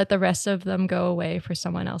 but let the rest of them go away for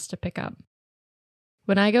someone else to pick up.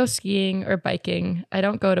 When I go skiing or biking, I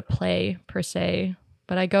don't go to play per se,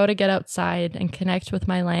 but I go to get outside and connect with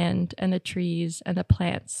my land and the trees and the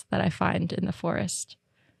plants that I find in the forest.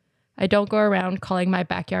 I don't go around calling my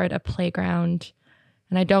backyard a playground,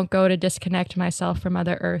 and I don't go to disconnect myself from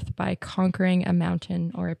Mother Earth by conquering a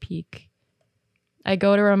mountain or a peak. I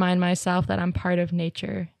go to remind myself that I'm part of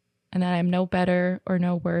nature and that I'm no better or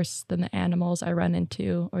no worse than the animals I run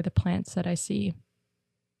into or the plants that I see.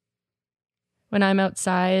 When I'm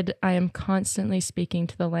outside, I am constantly speaking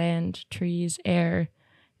to the land, trees, air,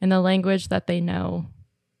 in the language that they know.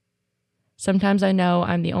 Sometimes I know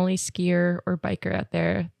I'm the only skier or biker out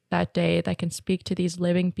there that day that can speak to these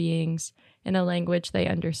living beings in a language they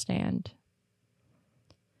understand.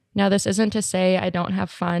 Now, this isn't to say I don't have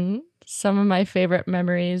fun. Some of my favorite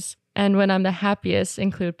memories, and when I'm the happiest,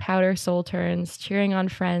 include powder soul turns, cheering on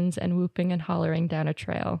friends, and whooping and hollering down a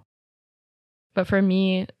trail. But for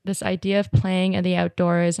me, this idea of playing in the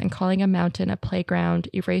outdoors and calling a mountain a playground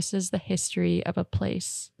erases the history of a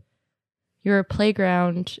place. Your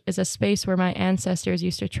playground is a space where my ancestors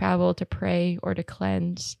used to travel to pray or to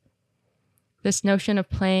cleanse. This notion of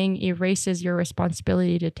playing erases your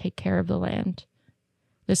responsibility to take care of the land.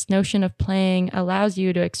 This notion of playing allows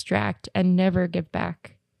you to extract and never give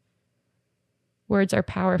back. Words are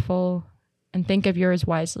powerful, and think of yours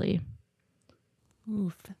wisely.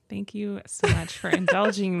 Oof, thank you so much for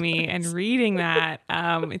indulging me and reading that.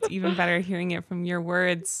 It's even better hearing it from your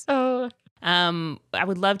words. I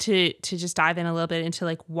would love to just dive in a little bit into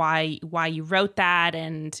like why you wrote that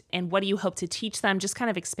and what do you hope to teach them? Just kind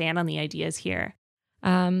of expand on the ideas here.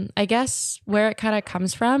 I guess where it kind of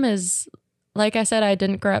comes from is, like I said, I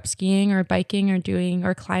didn't grow up skiing or biking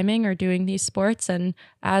or climbing or doing these sports. And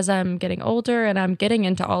as I'm getting older and I'm getting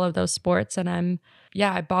into all of those sports and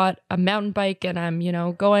I bought a mountain bike and I'm,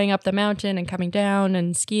 going up the mountain and coming down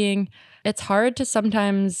and skiing. It's hard to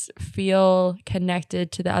sometimes feel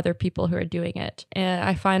connected to the other people who are doing it. And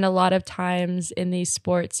I find a lot of times in these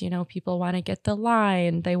sports, people want to get the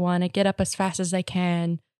line. They want to get up as fast as they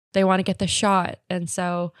can. They want to get the shot. And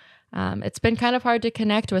so it's been kind of hard to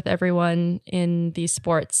connect with everyone in these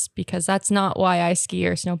sports because that's not why I ski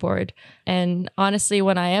or snowboard. And honestly,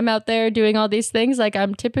 when I am out there doing all these things, like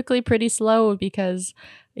I'm typically pretty slow because,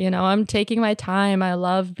 I'm taking my time. I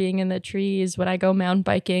love being in the trees. When I go mountain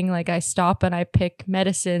biking, like I stop and I pick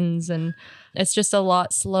medicines, and it's just a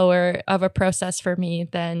lot slower of a process for me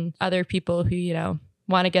than other people who,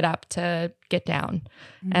 want to get up to get down.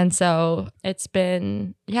 Mm-hmm. And so it's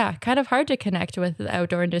been, kind of hard to connect with the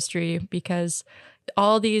outdoor industry because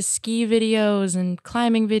all these ski videos and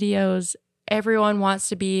climbing videos, everyone wants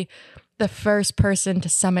to be the first person to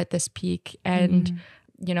summit this peak. And,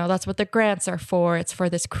 that's what the grants are for. It's for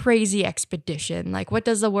this crazy expedition. Like, what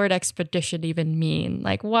does the word expedition even mean?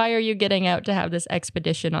 Like, why are you getting out to have this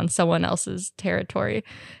expedition on someone else's territory?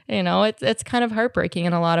 It's kind of heartbreaking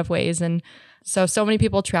in a lot of ways. And so many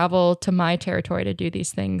people travel to my territory to do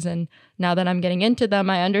these things. And now that I'm getting into them,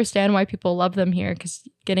 I understand why people love them here, because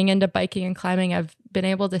getting into biking and climbing, I've been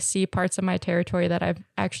able to see parts of my territory that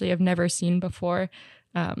I've never seen before.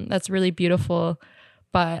 That's really beautiful.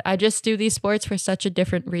 But I just do these sports for such a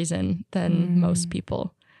different reason than most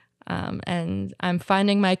people. And I'm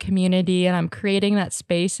finding my community and I'm creating that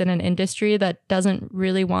space in an industry that doesn't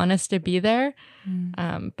really want us to be there.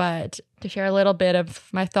 But to share a little bit of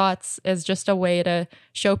my thoughts is just a way to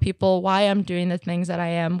show people why I'm doing the things that I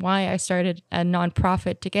am, why I started a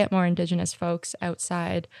nonprofit to get more Indigenous folks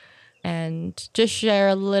outside, and just share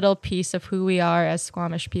a little piece of who we are as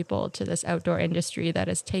Squamish people to this outdoor industry that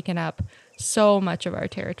has taken up so much of our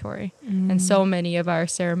territory and so many of our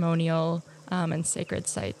ceremonial and sacred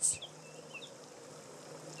sites.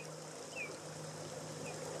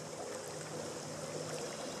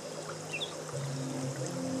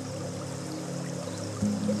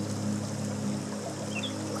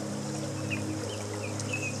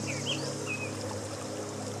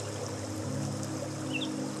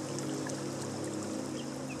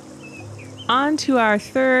 On to our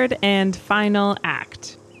third and final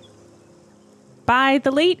act. By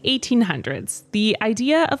the late 1800s, the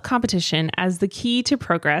idea of competition as the key to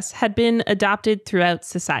progress had been adopted throughout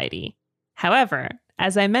society. However,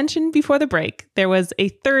 as I mentioned before the break, there was a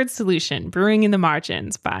third solution brewing in the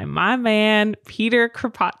margins by my man, Peter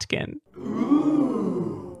Kropotkin.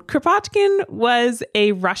 Kropotkin was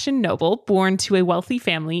a Russian noble born to a wealthy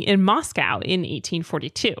family in Moscow in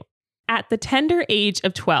 1842. At the tender age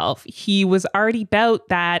of 12, he was already about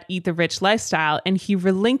that eat-the-rich lifestyle, and he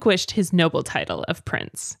relinquished his noble title of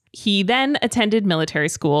prince. He then attended military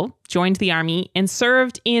school, joined the army, and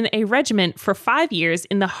served in a regiment for 5 years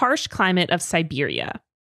in the harsh climate of Siberia.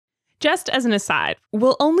 Just as an aside,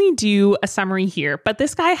 we'll only do a summary here, but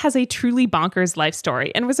this guy has a truly bonkers life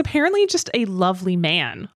story and was apparently just a lovely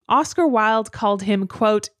man. Oscar Wilde called him,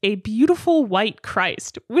 quote, a beautiful white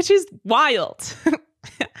Christ, which is wild.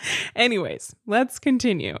 Anyways, let's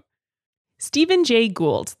continue. Stephen Jay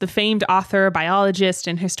Gould, the famed author, biologist,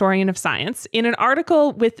 and historian of science, in an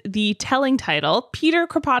article with the telling title, Peter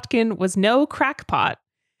Kropotkin Was No Crackpot,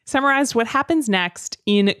 summarized what happens next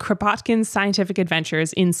in Kropotkin's scientific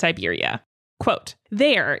adventures in Siberia. Quote,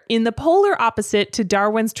 there, in the polar opposite to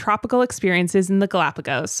Darwin's tropical experiences in the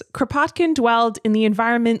Galapagos, Kropotkin dwelled in the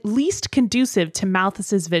environment least conducive to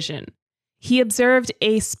Malthus's vision. He observed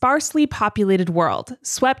a sparsely populated world,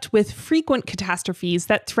 swept with frequent catastrophes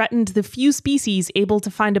that threatened the few species able to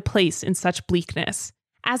find a place in such bleakness.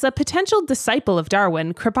 As a potential disciple of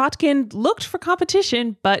Darwin, Kropotkin looked for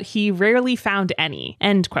competition, but he rarely found any.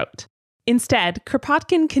 End quote. Instead,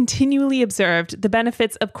 Kropotkin continually observed the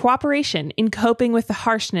benefits of cooperation in coping with the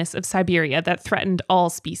harshness of Siberia that threatened all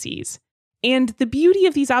species. And the beauty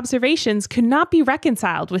of these observations could not be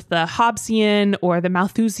reconciled with the Hobbesian or the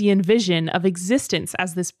Malthusian vision of existence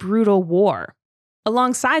as this brutal war.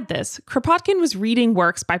 Alongside this, Kropotkin was reading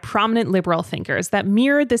works by prominent liberal thinkers that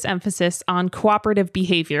mirrored this emphasis on cooperative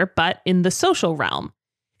behavior, but in the social realm.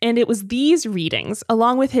 And it was these readings,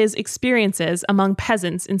 along with his experiences among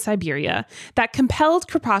peasants in Siberia, that compelled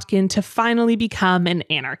Kropotkin to finally become an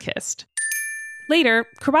anarchist. Later,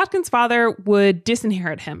 Kropotkin's father would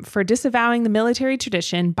disinherit him for disavowing the military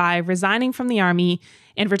tradition by resigning from the army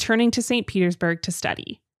and returning to St. Petersburg to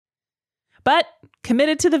study. But,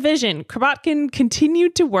 committed to the vision, Kropotkin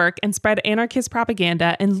continued to work and spread anarchist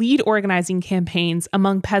propaganda and lead organizing campaigns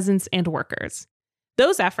among peasants and workers.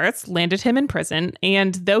 Those efforts landed him in prison,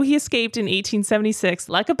 and though he escaped in 1876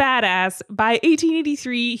 like a badass, by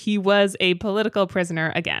 1883 he was a political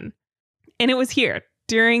prisoner again. And it was here,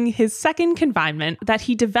 during his second confinement, that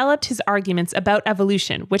he developed his arguments about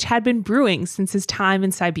evolution, which had been brewing since his time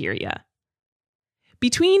in Siberia.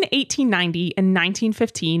 Between 1890 and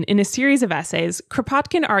 1915, in a series of essays,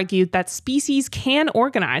 Kropotkin argued that species can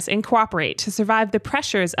organize and cooperate to survive the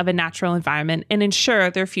pressures of a natural environment and ensure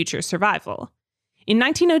their future survival. In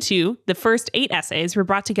 1902, the first 8 essays were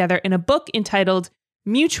brought together in a book entitled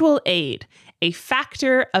Mutual Aid, A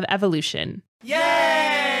Factor of Evolution.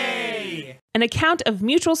 Yay! An account of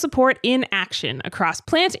mutual support in action across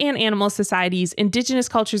plant and animal societies, indigenous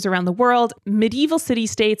cultures around the world, medieval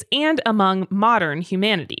city-states, and among modern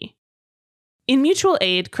humanity. In Mutual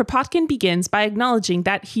Aid, Kropotkin begins by acknowledging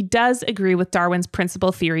that he does agree with Darwin's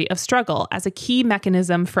principal theory of struggle as a key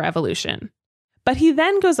mechanism for evolution. But he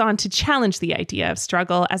then goes on to challenge the idea of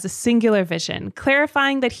struggle as a singular vision,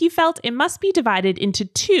 clarifying that he felt it must be divided into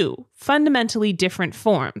 2 fundamentally different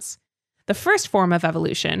forms. The first form of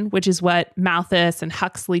evolution, which is what Malthus and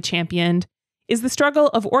Huxley championed, is the struggle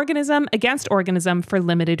of organism against organism for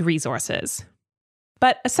limited resources.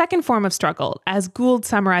 But a second form of struggle, as Gould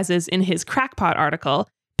summarizes in his Crackpot article,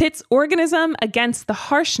 pits organism against the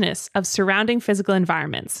harshness of surrounding physical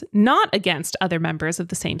environments, not against other members of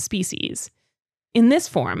the same species. In this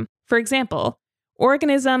form, for example,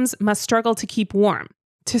 organisms must struggle to keep warm,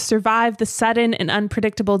 to survive the sudden and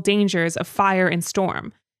unpredictable dangers of fire and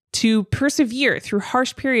storm, to persevere through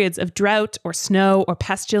harsh periods of drought or snow or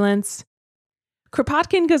pestilence.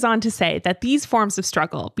 Kropotkin goes on to say that these forms of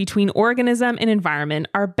struggle between organism and environment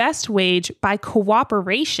are best waged by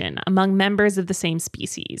cooperation among members of the same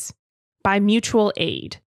species, by mutual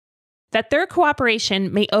aid, that their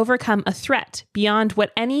cooperation may overcome a threat beyond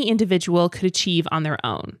what any individual could achieve on their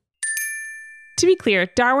own. To be clear,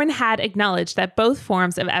 Darwin had acknowledged that both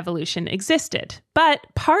forms of evolution existed, but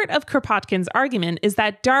part of Kropotkin's argument is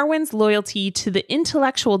that Darwin's loyalty to the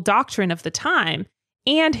intellectual doctrine of the time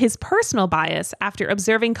and his personal bias after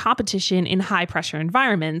observing competition in high-pressure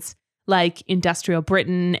environments, like industrial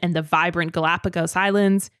Britain and the vibrant Galapagos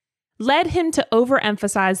Islands, led him to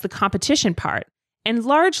overemphasize the competition part and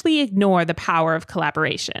largely ignore the power of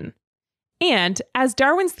collaboration. And as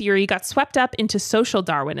Darwin's theory got swept up into social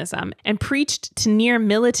Darwinism and preached to near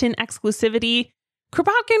militant exclusivity,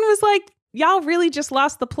 Kropotkin was like, y'all really just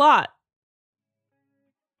lost the plot.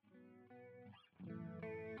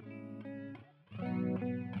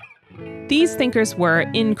 These thinkers were,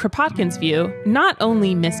 in Kropotkin's view, not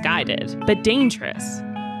only misguided, but dangerous.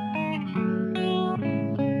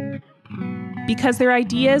 Because their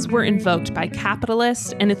ideas were invoked by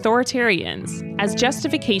capitalists and authoritarians as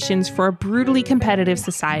justifications for a brutally competitive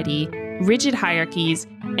society, rigid hierarchies,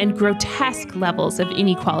 and grotesque levels of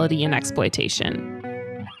inequality and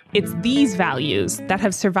exploitation. It's these values that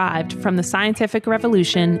have survived from the scientific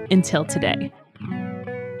revolution until today.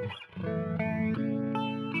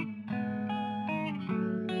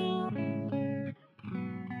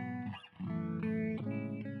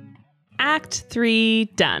 Act 3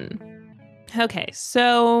 done. Okay,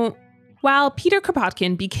 so while Peter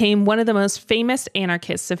Kropotkin became one of the most famous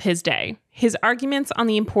anarchists of his day, his arguments on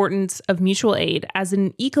the importance of mutual aid as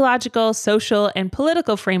an ecological, social, and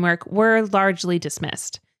political framework were largely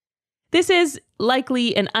dismissed. This is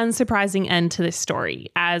likely an unsurprising end to this story,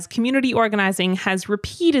 as community organizing has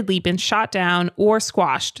repeatedly been shot down or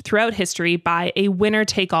squashed throughout history by a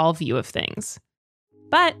winner-take-all view of things.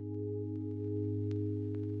 But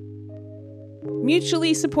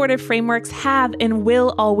mutually supportive frameworks have and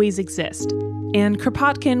will always exist, and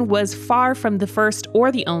Kropotkin was far from the first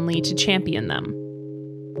or the only to champion them.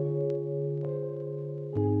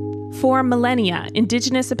 For millennia,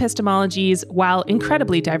 indigenous epistemologies, while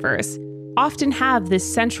incredibly diverse, often have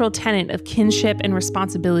this central tenet of kinship and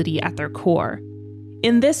responsibility at their core.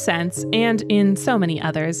 In this sense, and in so many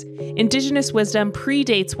others, indigenous wisdom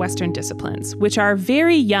predates Western disciplines, which are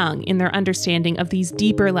very young in their understanding of these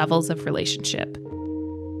deeper levels of relationship.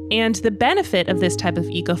 And the benefit of this type of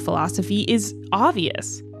eco-philosophy is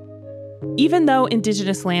obvious. Even though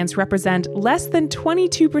indigenous lands represent less than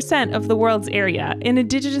 22% of the world's area, and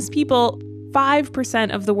indigenous people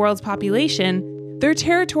 5% of the world's population, their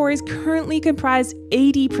territories currently comprise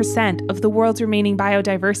 80% of the world's remaining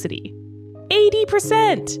biodiversity.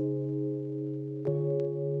 80%!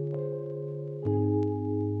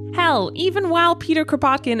 Hell, even while Peter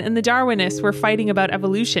Kropotkin and the Darwinists were fighting about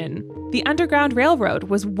evolution, the Underground Railroad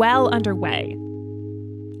was well underway.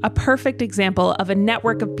 A perfect example of a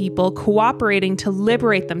network of people cooperating to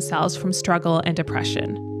liberate themselves from struggle and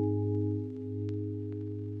oppression.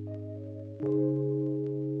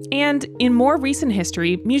 And in more recent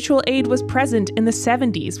history, mutual aid was present in the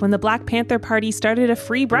 70s when the Black Panther Party started a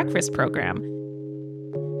free breakfast program,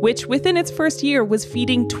 which within its first year was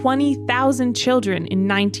feeding 20,000 children in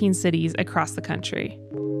 19 cities across the country.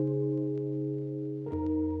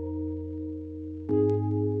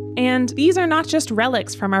 And these are not just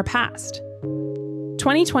relics from our past.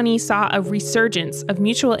 2020 saw a resurgence of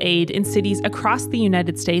mutual aid in cities across the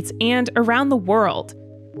United States and around the world,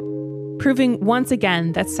 proving once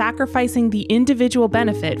again that sacrificing the individual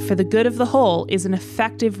benefit for the good of the whole is an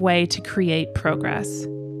effective way to create progress.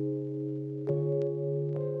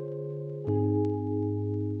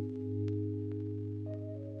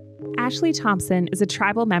 Ashley Thompson is a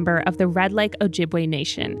tribal member of the Red Lake Ojibwe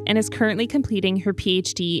Nation and is currently completing her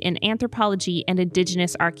PhD in anthropology and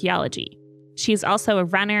indigenous archaeology. She is also a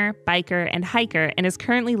runner, biker, and hiker and is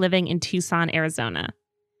currently living in Tucson, Arizona.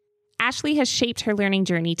 Ashley has shaped her learning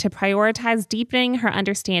journey to prioritize deepening her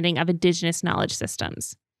understanding of indigenous knowledge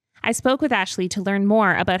systems. I spoke with Ashley to learn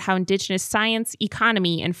more about how indigenous science,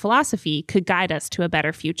 economy, and philosophy could guide us to a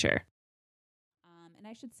better future. And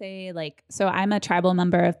I should say, so I'm a tribal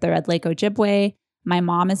member of the Red Lake Ojibwe. My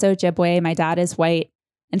mom is Ojibwe. My dad is white.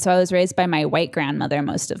 And so I was raised by my white grandmother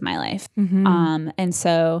most of my life. Mm-hmm. And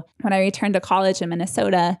so when I returned to college in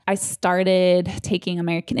Minnesota, I started taking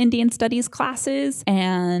American Indian Studies classes.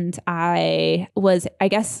 And I was, I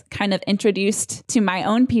guess, kind of introduced to my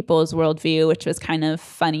own people's worldview, which was kind of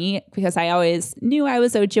funny because I always knew I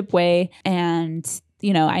was Ojibwe. And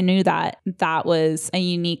I knew that that was a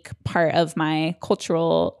unique part of my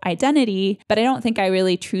cultural identity, but I don't think I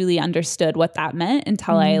really truly understood what that meant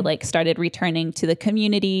until I started returning to the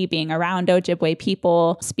community, being around Ojibwe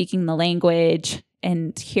people, speaking the language,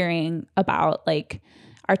 and hearing about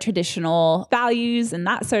our traditional values and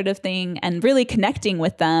that sort of thing, and really connecting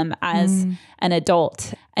with them as an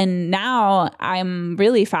adult. And now I'm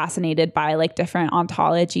really fascinated by different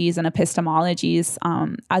ontologies and epistemologies.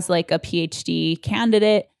 As a PhD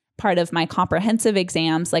candidate, part of my comprehensive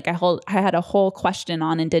exams, I had a whole question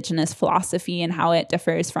on indigenous philosophy and how it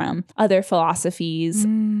differs from other philosophies.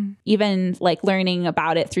 Even learning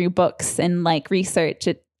about it through books and research,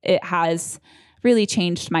 it has really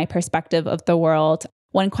changed my perspective of the world.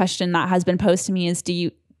 One question that has been posed to me is,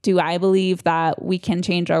 do I believe that we can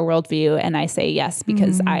change our worldview? And I say yes,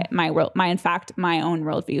 because my own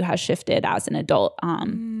worldview has shifted as an adult.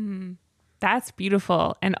 That's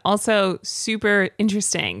beautiful. And also super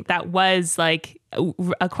interesting. That was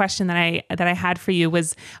a question that I had for you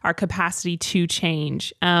was our capacity to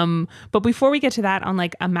change. But before we get to that on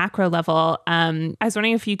like a macro level, I was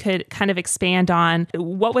wondering if you could kind of expand on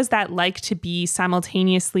what was that like to be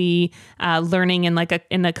simultaneously learning in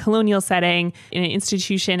in a colonial setting, in an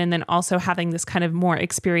institution, and then also having this kind of more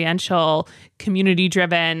experiential,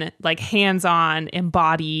 community-driven, like hands-on,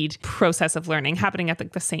 embodied process of learning happening at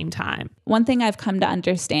the same time. One thing I've come to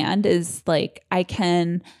understand is like I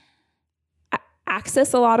can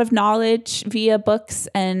access a lot of knowledge via books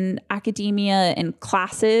and academia and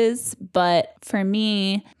classes. But for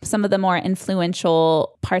me, some of the more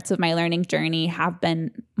influential parts of my learning journey have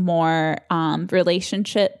been more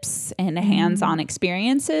relationships and hands-on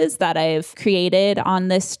experiences that I've created on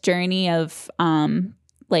this journey of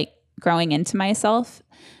like growing into myself.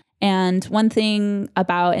 And one thing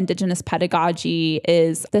about Indigenous pedagogy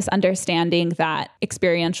is this understanding that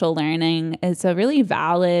experiential learning is a really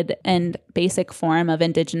valid and basic form of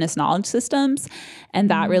Indigenous knowledge systems,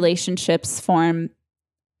 and that relationships form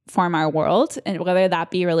our world, and whether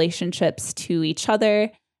that be relationships to each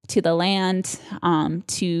other, to the land,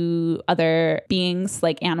 to other beings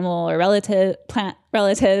like animal or plant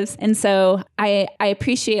relatives. And so I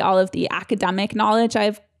appreciate all of the academic knowledge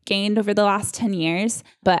I've gained over the last 10 years,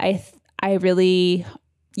 but I really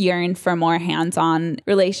yearn for more hands-on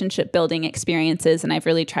relationship building experiences, and I've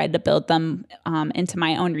really tried to build them into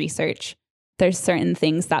my own research. There's certain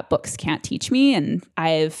things that books can't teach me, and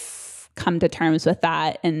I've come to terms with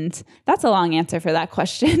that. And that's a long answer for that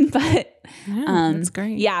question, but that's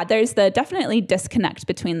great. Yeah, there's definitely disconnect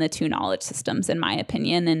between the two knowledge systems, in my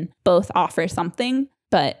opinion, and both offer something.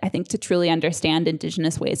 But I think to truly understand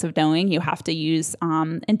Indigenous ways of knowing, you have to use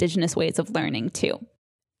Indigenous ways of learning too.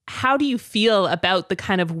 How do you feel about the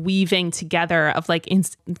kind of weaving together of like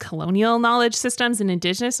colonial knowledge systems and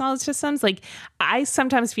Indigenous knowledge systems? Like I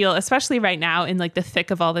sometimes feel, especially right now in like the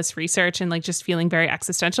thick of all this research and like just feeling very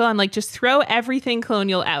existential, I'm like, just throw everything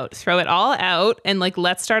colonial out, throw it all out, and like,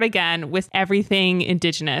 let's start again with everything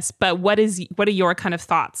Indigenous. But what are your kind of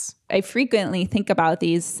thoughts? I frequently think about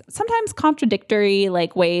these sometimes contradictory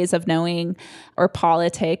like ways of knowing or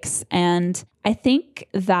politics. And I think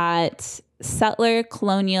that settler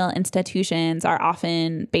colonial institutions are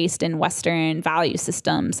often based in Western value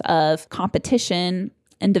systems of competition,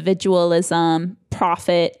 individualism,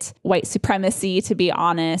 profit, white supremacy, to be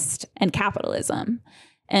honest, and capitalism.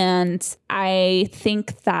 And I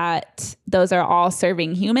think that those are all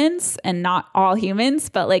serving humans, and not all humans,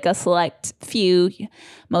 but like a select few,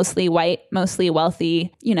 mostly white, mostly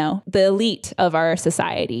wealthy, the elite of our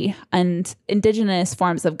society. And Indigenous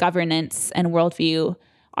forms of governance and worldview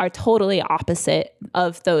are totally opposite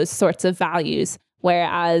of those sorts of values.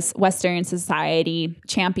 Whereas Western society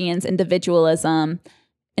champions individualism,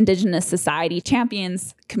 Indigenous society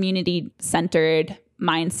champions community-centered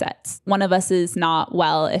mindsets. One of us is not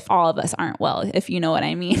well if all of us aren't well, if you know what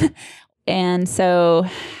I mean. And so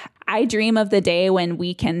I dream of the day when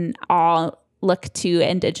we can all look to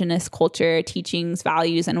Indigenous culture, teachings,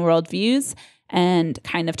 values, and worldviews and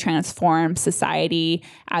kind of transform society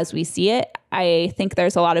as we see it. I think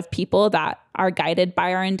there's a lot of people that are guided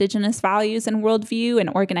by our Indigenous values and worldview, and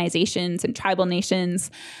organizations and tribal nations,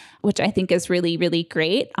 which I think is really, really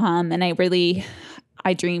great. And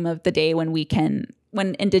I dream of the day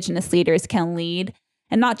when Indigenous leaders can lead,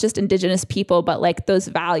 and not just Indigenous people, but like those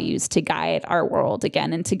values to guide our world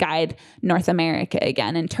again, and to guide North America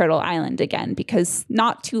again, and Turtle Island again, because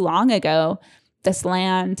not too long ago, this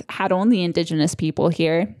land had only Indigenous people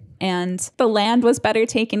here, and the land was better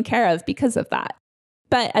taken care of because of that.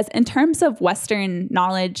 But in terms of Western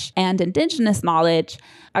knowledge and Indigenous knowledge,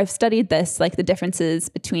 I've studied this, like the differences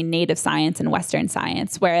between Native science and Western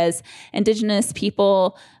science, whereas Indigenous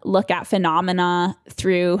people look at phenomena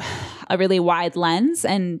through a really wide lens,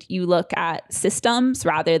 and you look at systems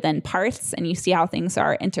rather than parts, and you see how things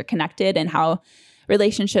are interconnected and how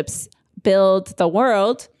relationships build the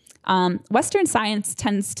world. Western science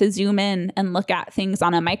tends to zoom in and look at things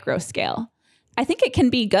on a micro scale. I think it can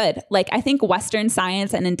be good. Like, I think Western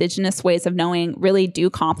science and Indigenous ways of knowing really do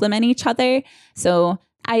complement each other. So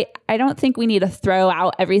I don't think we need to throw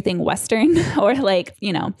out everything Western or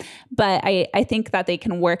but I think that they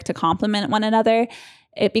can work to complement one another.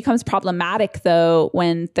 It becomes problematic, though,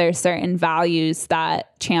 when there's certain values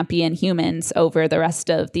that champion humans over the rest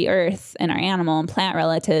of the earth and our animal and plant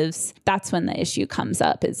relatives. That's when the issue comes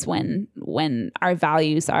up, is when our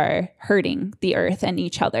values are hurting the earth and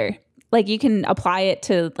each other. like you can apply it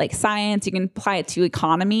to like science, you can apply it to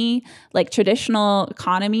economy. Like traditional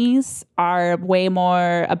economies are way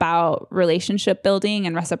more about relationship building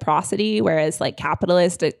and reciprocity, whereas like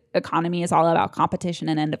capitalist economy is all about competition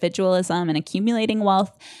and individualism and accumulating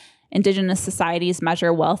wealth. Indigenous societies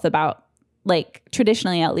measure wealth about, like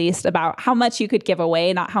traditionally at least, about how much you could give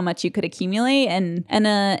away, not how much you could accumulate. And in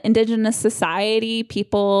an indigenous society,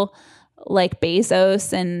 people like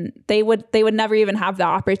Bezos, and they would never even have the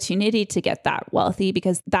opportunity to get that wealthy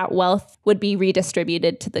because that wealth would be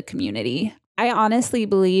redistributed to the community. I honestly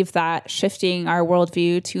believe that shifting our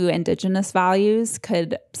worldview to indigenous values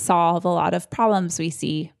could solve a lot of problems we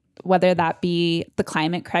see, whether that be the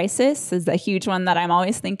climate crisis is a huge one that I'm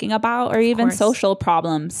always thinking about, or even social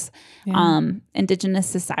problems. Yeah. Indigenous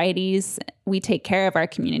societies, we take care of our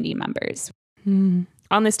community members.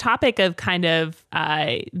 On this topic of kind of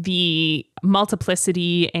the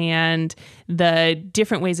multiplicity and the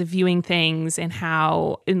different ways of viewing things and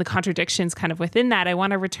how in the contradictions kind of within that, I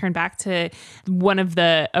want to return back to one of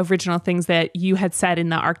the original things that you had said in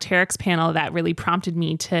the Arc'teryx panel that really prompted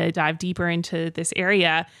me to dive deeper into this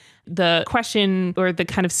area. The question, or the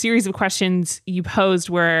kind of series of questions you posed,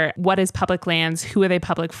 were what is public lands, who are they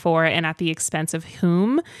public for, and at the expense of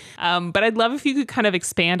whom? But I'd love if you could kind of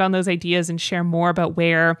expand on those ideas and share more about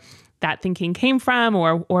where that thinking came from,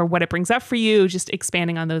 or what it brings up for you, just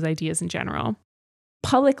expanding on those ideas in general.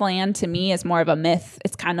 Public land to me is more of a myth.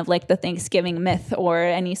 It's kind of like the Thanksgiving myth or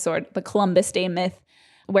any sort, the Columbus Day myth,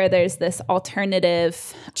 where there's this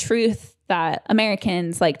alternative truth that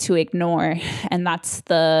Americans like to ignore, and that's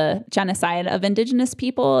the genocide of Indigenous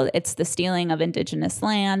people. It's the stealing of Indigenous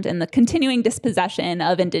land and the continuing dispossession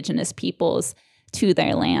of Indigenous peoples to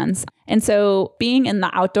their lands. And so being in the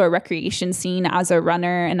outdoor recreation scene as a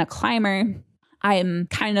runner and a climber, I'm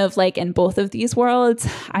kind of like in both of these worlds.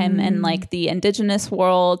 I'm in like the Indigenous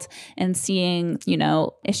world and seeing, you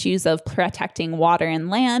know, issues of protecting water and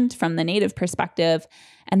land from the Native perspective.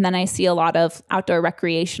 And then I see a lot of outdoor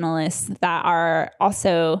recreationalists that are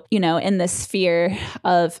also, you know, in the sphere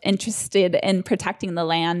of interested in protecting the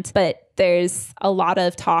land. But there's a lot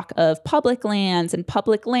of talk of public lands and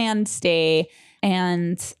public land stay.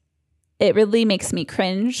 And it really makes me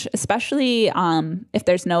cringe, especially if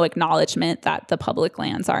there's no acknowledgement that the public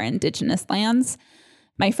lands are Indigenous lands.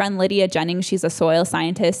 My friend Lydia Jennings, she's a soil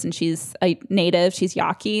scientist and she's a native, she's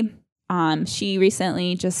Yaqui. She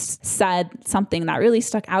recently just said something that really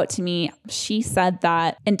stuck out to me. She said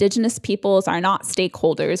that Indigenous peoples are not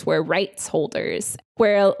stakeholders, we're rights holders.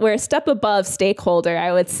 We're a step above stakeholder,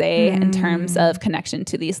 I would say, in terms of connection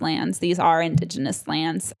to these lands. These are Indigenous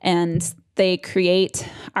lands, and they create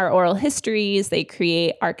our oral histories, they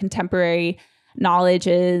create our contemporary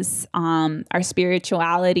knowledges, our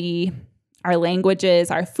spirituality, our languages,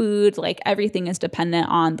 our food, like everything is dependent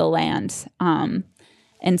on the land.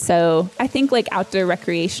 And so I think like outdoor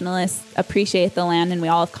recreationalists appreciate the land and we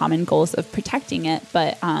all have common goals of protecting it.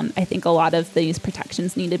 But I think a lot of these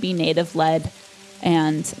protections need to be Native led,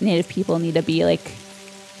 and Native people need to be like,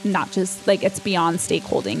 not just like, it's beyond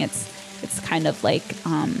stakeholding. It's kind of like,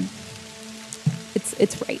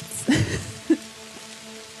 it's rights.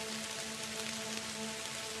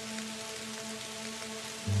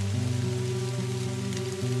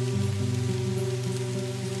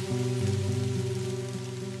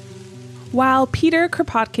 While Peter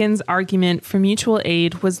Kropotkin's argument for mutual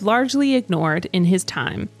aid was largely ignored in his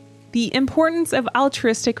time, the importance of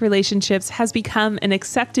altruistic relationships has become an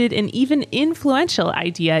accepted and even influential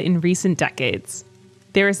idea in recent decades.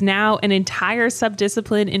 There is now an entire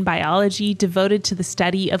subdiscipline in biology devoted to the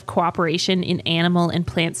study of cooperation in animal and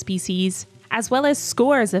plant species, as well as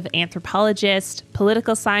scores of anthropologists,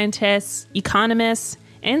 political scientists, economists,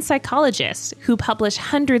 and psychologists who publish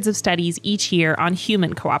hundreds of studies each year on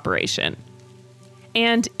human cooperation.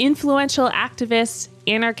 And influential activists,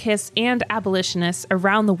 anarchists, and abolitionists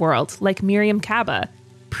around the world, like Miriam Kaba,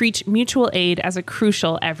 preach mutual aid as a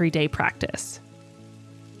crucial everyday practice.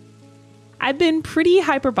 I've been pretty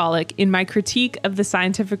hyperbolic in my critique of the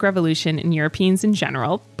scientific revolution and Europeans in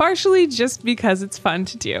general, partially just because it's fun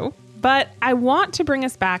to do. But I want to bring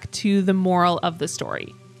us back to the moral of the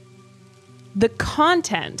story. The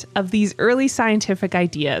content of these early scientific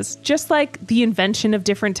ideas, just like the invention of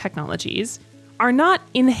different technologies, are not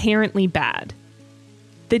inherently bad.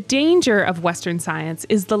 The danger of Western science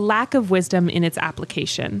is the lack of wisdom in its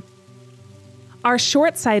application. Our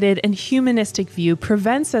short-sighted and humanistic view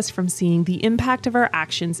prevents us from seeing the impact of our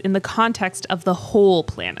actions in the context of the whole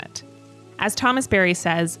planet. As Thomas Berry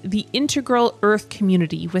says, the integral Earth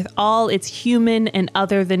community with all its human and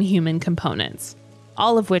other than human components,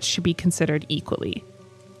 all of which should be considered equally.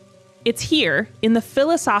 It's here, in the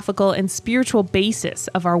philosophical and spiritual basis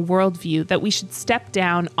of our worldview, that we should step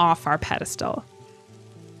down off our pedestal.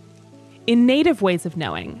 In native ways of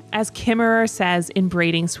knowing, as Kimmerer says in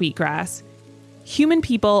Braiding Sweetgrass, human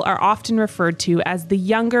people are often referred to as the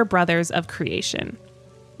younger brothers of creation.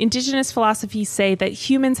 Indigenous philosophies say that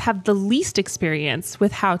humans have the least experience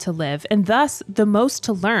with how to live and thus the most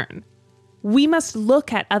to learn. We must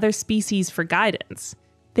look at other species for guidance.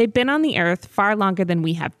 They've been on the earth far longer than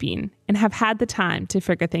we have been and have had the time to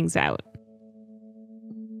figure things out.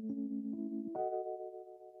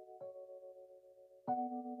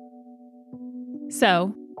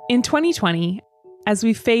 So, in 2020, as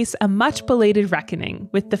we face a much belated reckoning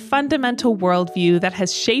with the fundamental worldview that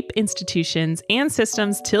has shaped institutions and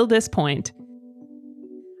systems till this point,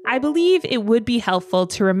 I believe it would be helpful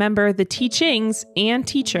to remember the teachings and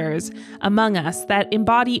teachers among us that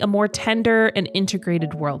embody a more tender and integrated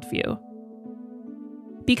worldview.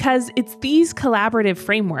 Because it's these collaborative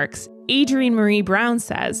frameworks, Adrienne Maree Brown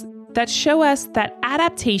says, that show us that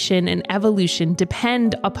adaptation and evolution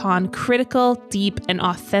depend upon critical, deep, and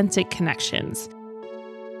authentic connections,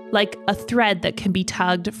 like a thread that can be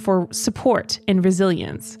tugged for support and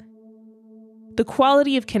resilience. The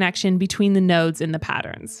quality of connection between the nodes in the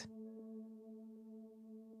patterns.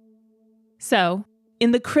 So,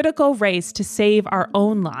 in the critical race to save our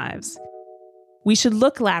own lives, we should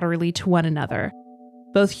look laterally to one another,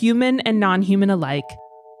 both human and non-human alike,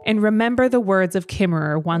 and remember the words of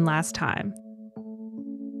Kimmerer one last time.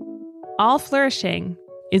 All flourishing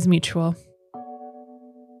is mutual.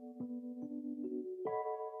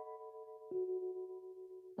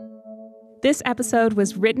 This episode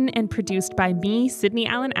was written and produced by me, Sydney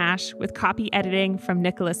Allen Ash, with copy editing from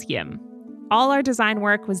Nicholas Yim. All our design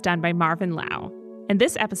work was done by Marvin Lau. And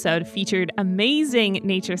this episode featured amazing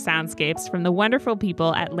nature soundscapes from the wonderful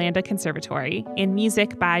people at Landa Conservatory and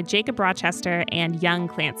music by Jacob Rochester and Young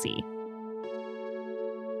Clancy.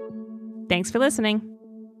 Thanks for listening.